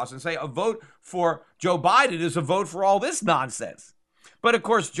albatross and say a vote for Joe Biden is a vote for all this nonsense. But of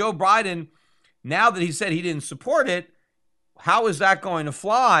course, Joe Biden, now that he said he didn't support it, how is that going to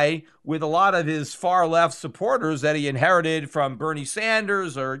fly with a lot of his far left supporters that he inherited from Bernie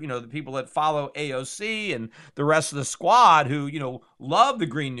Sanders or, the people that follow AOC and the rest of the squad who, love the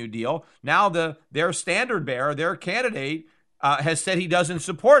Green New Deal? Now their standard bearer, their candidate, has said he doesn't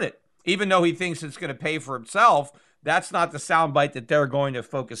support it, even though he thinks it's going to pay for itself. That's not the soundbite that they're going to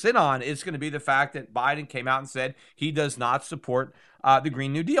focus in on. It's going to be the fact that Biden came out and said he does not support the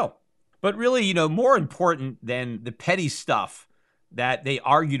Green New Deal. But really, more important than the petty stuff that they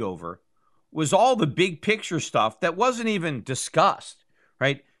argued over was all the big picture stuff that wasn't even discussed,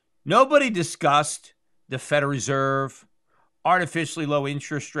 right? Nobody discussed the Federal Reserve, artificially low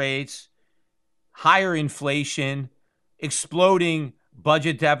interest rates, higher inflation, exploding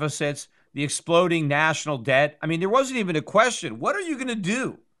budget deficits, the exploding national debt. I mean, there wasn't even a question. What are you going to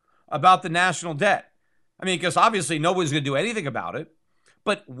do about the national debt? I mean, because obviously nobody's going to do anything about it.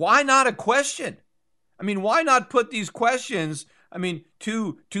 But why not a question? I mean, why not put these questions,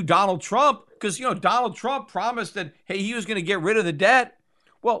 to Donald Trump? Because, Donald Trump promised that, hey, he was going to get rid of the debt.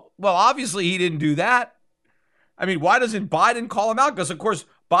 Well, obviously he didn't do that. I mean, why doesn't Biden call him out? Because, of course,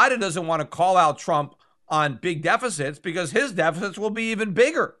 Biden doesn't want to call out Trump on big deficits because his deficits will be even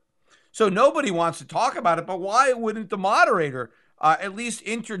bigger. So nobody wants to talk about it, but why wouldn't the moderator at least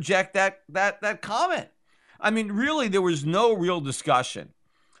interject that comment? I mean, really, there was no real discussion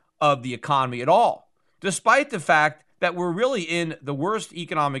of the economy at all, despite the fact that we're really in the worst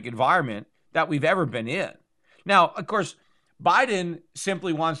economic environment that we've ever been in. Now, of course, Biden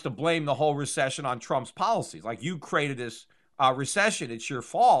simply wants to blame the whole recession on Trump's policies. Like, you created this recession, it's your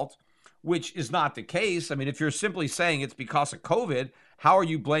fault, which is not the case. I mean, if you're simply saying it's because of COVID, how are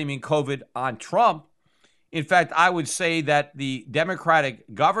you blaming COVID on Trump? In fact, I would say that the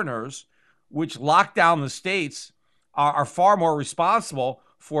Democratic governors, which locked down the states, are far more responsible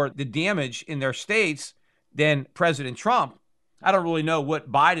for the damage in their states than President Trump. I don't really know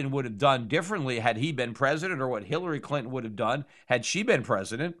what Biden would have done differently had he been president, or what Hillary Clinton would have done had she been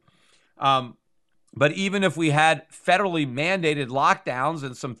president. But even if we had federally mandated lockdowns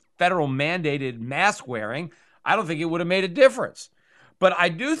and some federal mandated mask wearing, I don't think it would have made a difference. But I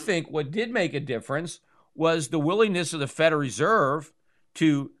do think what did make a difference was the willingness of the Federal Reserve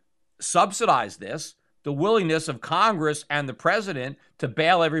to subsidize this, the willingness of Congress and the president to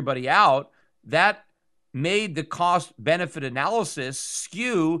bail everybody out. That made the cost-benefit analysis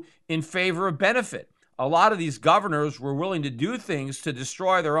skew in favor of benefit. A lot of these governors were willing to do things to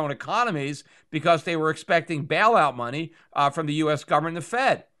destroy their own economies because they were expecting bailout money from the U.S. government and the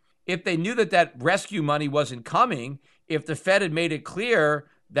Fed. If they knew that rescue money wasn't coming, if the Fed had made it clear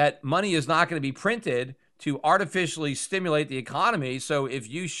that money is not going to be printed to artificially stimulate the economy, so if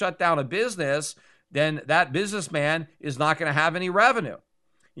you shut down a business, then that businessman is not going to have any revenue.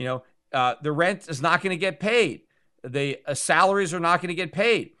 The rent is not going to get paid. The salaries are not going to get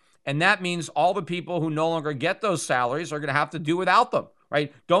paid. And that means all the people who no longer get those salaries are going to have to do without them,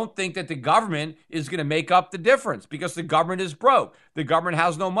 right? Don't think that the government is going to make up the difference, because the government is broke. The government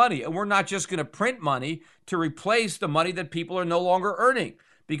has no money. And we're not just going to print money to replace the money that people are no longer earning.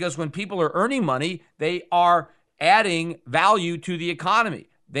 Because when people are earning money, they are adding value to the economy.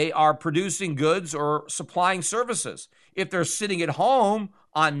 They are producing goods or supplying services. If they're sitting at home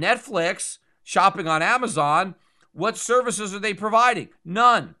on Netflix, shopping on Amazon, what services are they providing?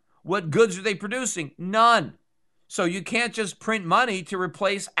 None. What goods are they producing? None. So you can't just print money to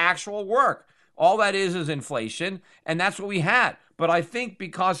replace actual work. All that is inflation, and that's what we had. But I think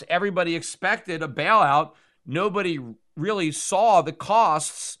because everybody expected a bailout, nobody really saw the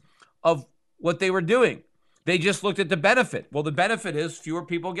costs of what they were doing. They just looked at the benefit. Well, the benefit is fewer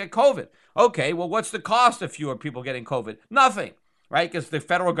people get COVID. Okay, well, what's the cost of fewer people getting COVID? Nothing, right? Because the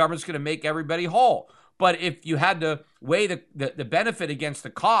federal government's going to make everybody whole. But if you had to weigh the benefit against the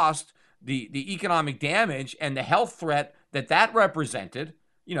cost, the economic damage and the health threat that represented,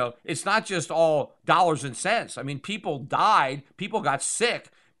 it's not just all dollars and cents. I mean, people died, people got sick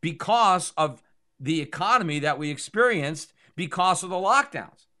because of the economy that we experienced because of the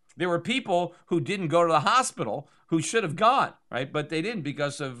lockdowns. There were people who didn't go to the hospital who should have gone, right? But they didn't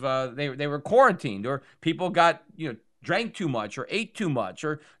because of they were quarantined, or people got, drank too much or ate too much,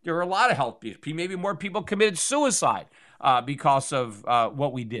 or there were a lot of health issues. Maybe more people committed suicide because of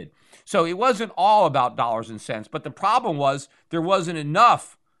what we did. So it wasn't all about dollars and cents, but the problem was there wasn't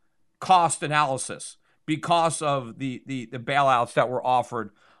enough cost analysis because of the bailouts that were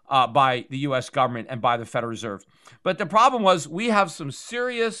offered by the U.S. government and by the Federal Reserve. But the problem was we have some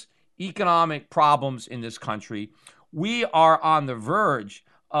serious economic problems in this country. We are on the verge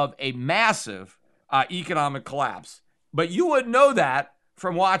of a massive economic collapse. But you wouldn't know that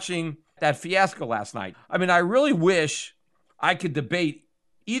from watching that fiasco last night. I mean, I really wish I could debate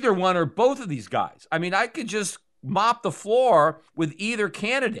either one or both of these guys. I mean, I could just mop the floor with either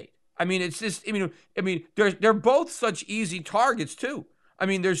candidate. I mean, it's just, they're both such easy targets too. I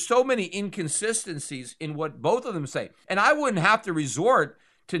mean, there's so many inconsistencies in what both of them say. And I wouldn't have to resort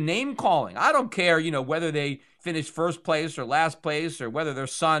to name calling. I don't care, whether they finish first place or last place, or whether their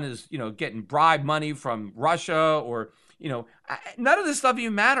son is, getting bribe money from Russia, or, none of this stuff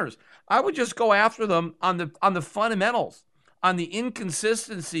even matters. I would just go after them on the fundamentals, on the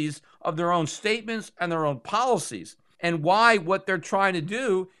inconsistencies of their own statements and their own policies, and why what they're trying to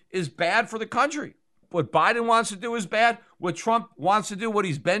do is bad for the country. What Biden wants to do is bad. What Trump wants to do, what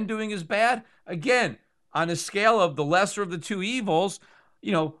he's been doing, is bad. Again, on a scale of the lesser of the two evils,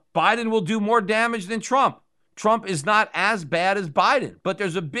 Biden will do more damage than Trump. Trump is not as bad as Biden, but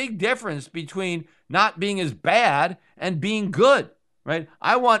there's a big difference between not being as bad and being good, right?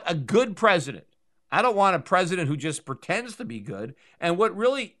 I want a good president. I don't want a president who just pretends to be good. And what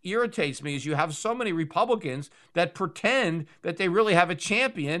really irritates me is you have so many Republicans that pretend that they really have a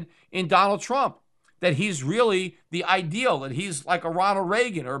champion in Donald Trump, that he's really the ideal, that he's like a Ronald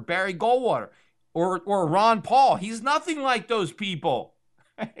Reagan or Barry Goldwater. or Ron Paul. He's nothing like those people.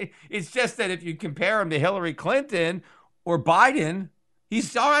 It's just that if you compare him to Hillary Clinton or Biden,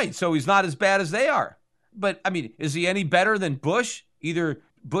 he's all right. So he's not as bad as they are. But, I mean, is he any better than Bush, either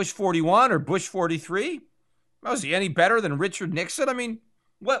Bush 41 or Bush 43? Oh, is he any better than Richard Nixon? I mean,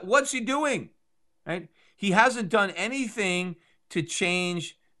 what's he doing? Right? He hasn't done anything to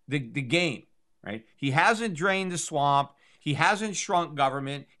change the game. Right? He hasn't drained the swamp. He hasn't shrunk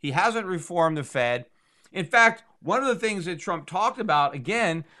government. He hasn't reformed the Fed. In fact, one of the things that Trump talked about,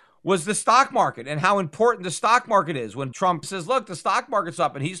 again, was the stock market and how important the stock market is. When Trump says, look, the stock market's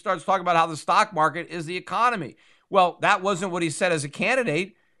up, and he starts talking about how the stock market is the economy. Well, that wasn't what he said as a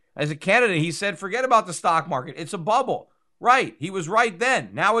candidate. As a candidate, he said, forget about the stock market. It's a bubble. Right. He was right then.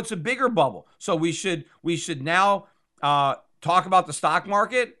 Now it's a bigger bubble. So we should now talk about the stock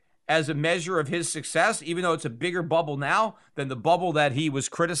market as a measure of his success, even though it's a bigger bubble now than the bubble that he was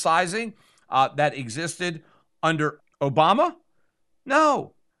criticizing that existed under Obama?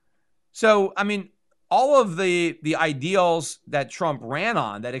 No. So, I mean, all of the ideals that Trump ran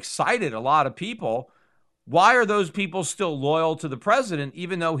on that excited a lot of people, why are those people still loyal to the president,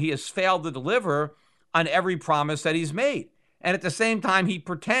 even though he has failed to deliver on every promise that he's made? And at the same time, he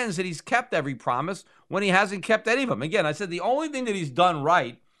pretends that he's kept every promise when he hasn't kept any of them. Again, I said the only thing that he's done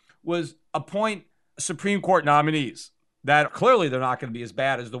right was appoint Supreme Court nominees that clearly they're not going to be as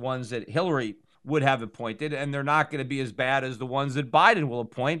bad as the ones that Hillary would have appointed, and they're not going to be as bad as the ones that Biden will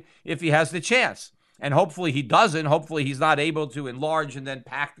appoint if he has the chance. And hopefully he doesn't. Hopefully he's not able to enlarge and then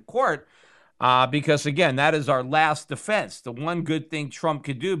pack the court because, again, that is our last defense. The one good thing Trump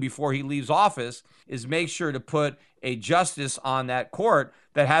could do before he leaves office is make sure to put a justice on that court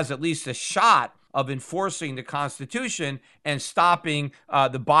that has at least a shot of enforcing the Constitution and stopping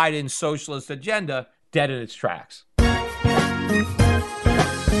the Biden socialist agenda dead in its tracks.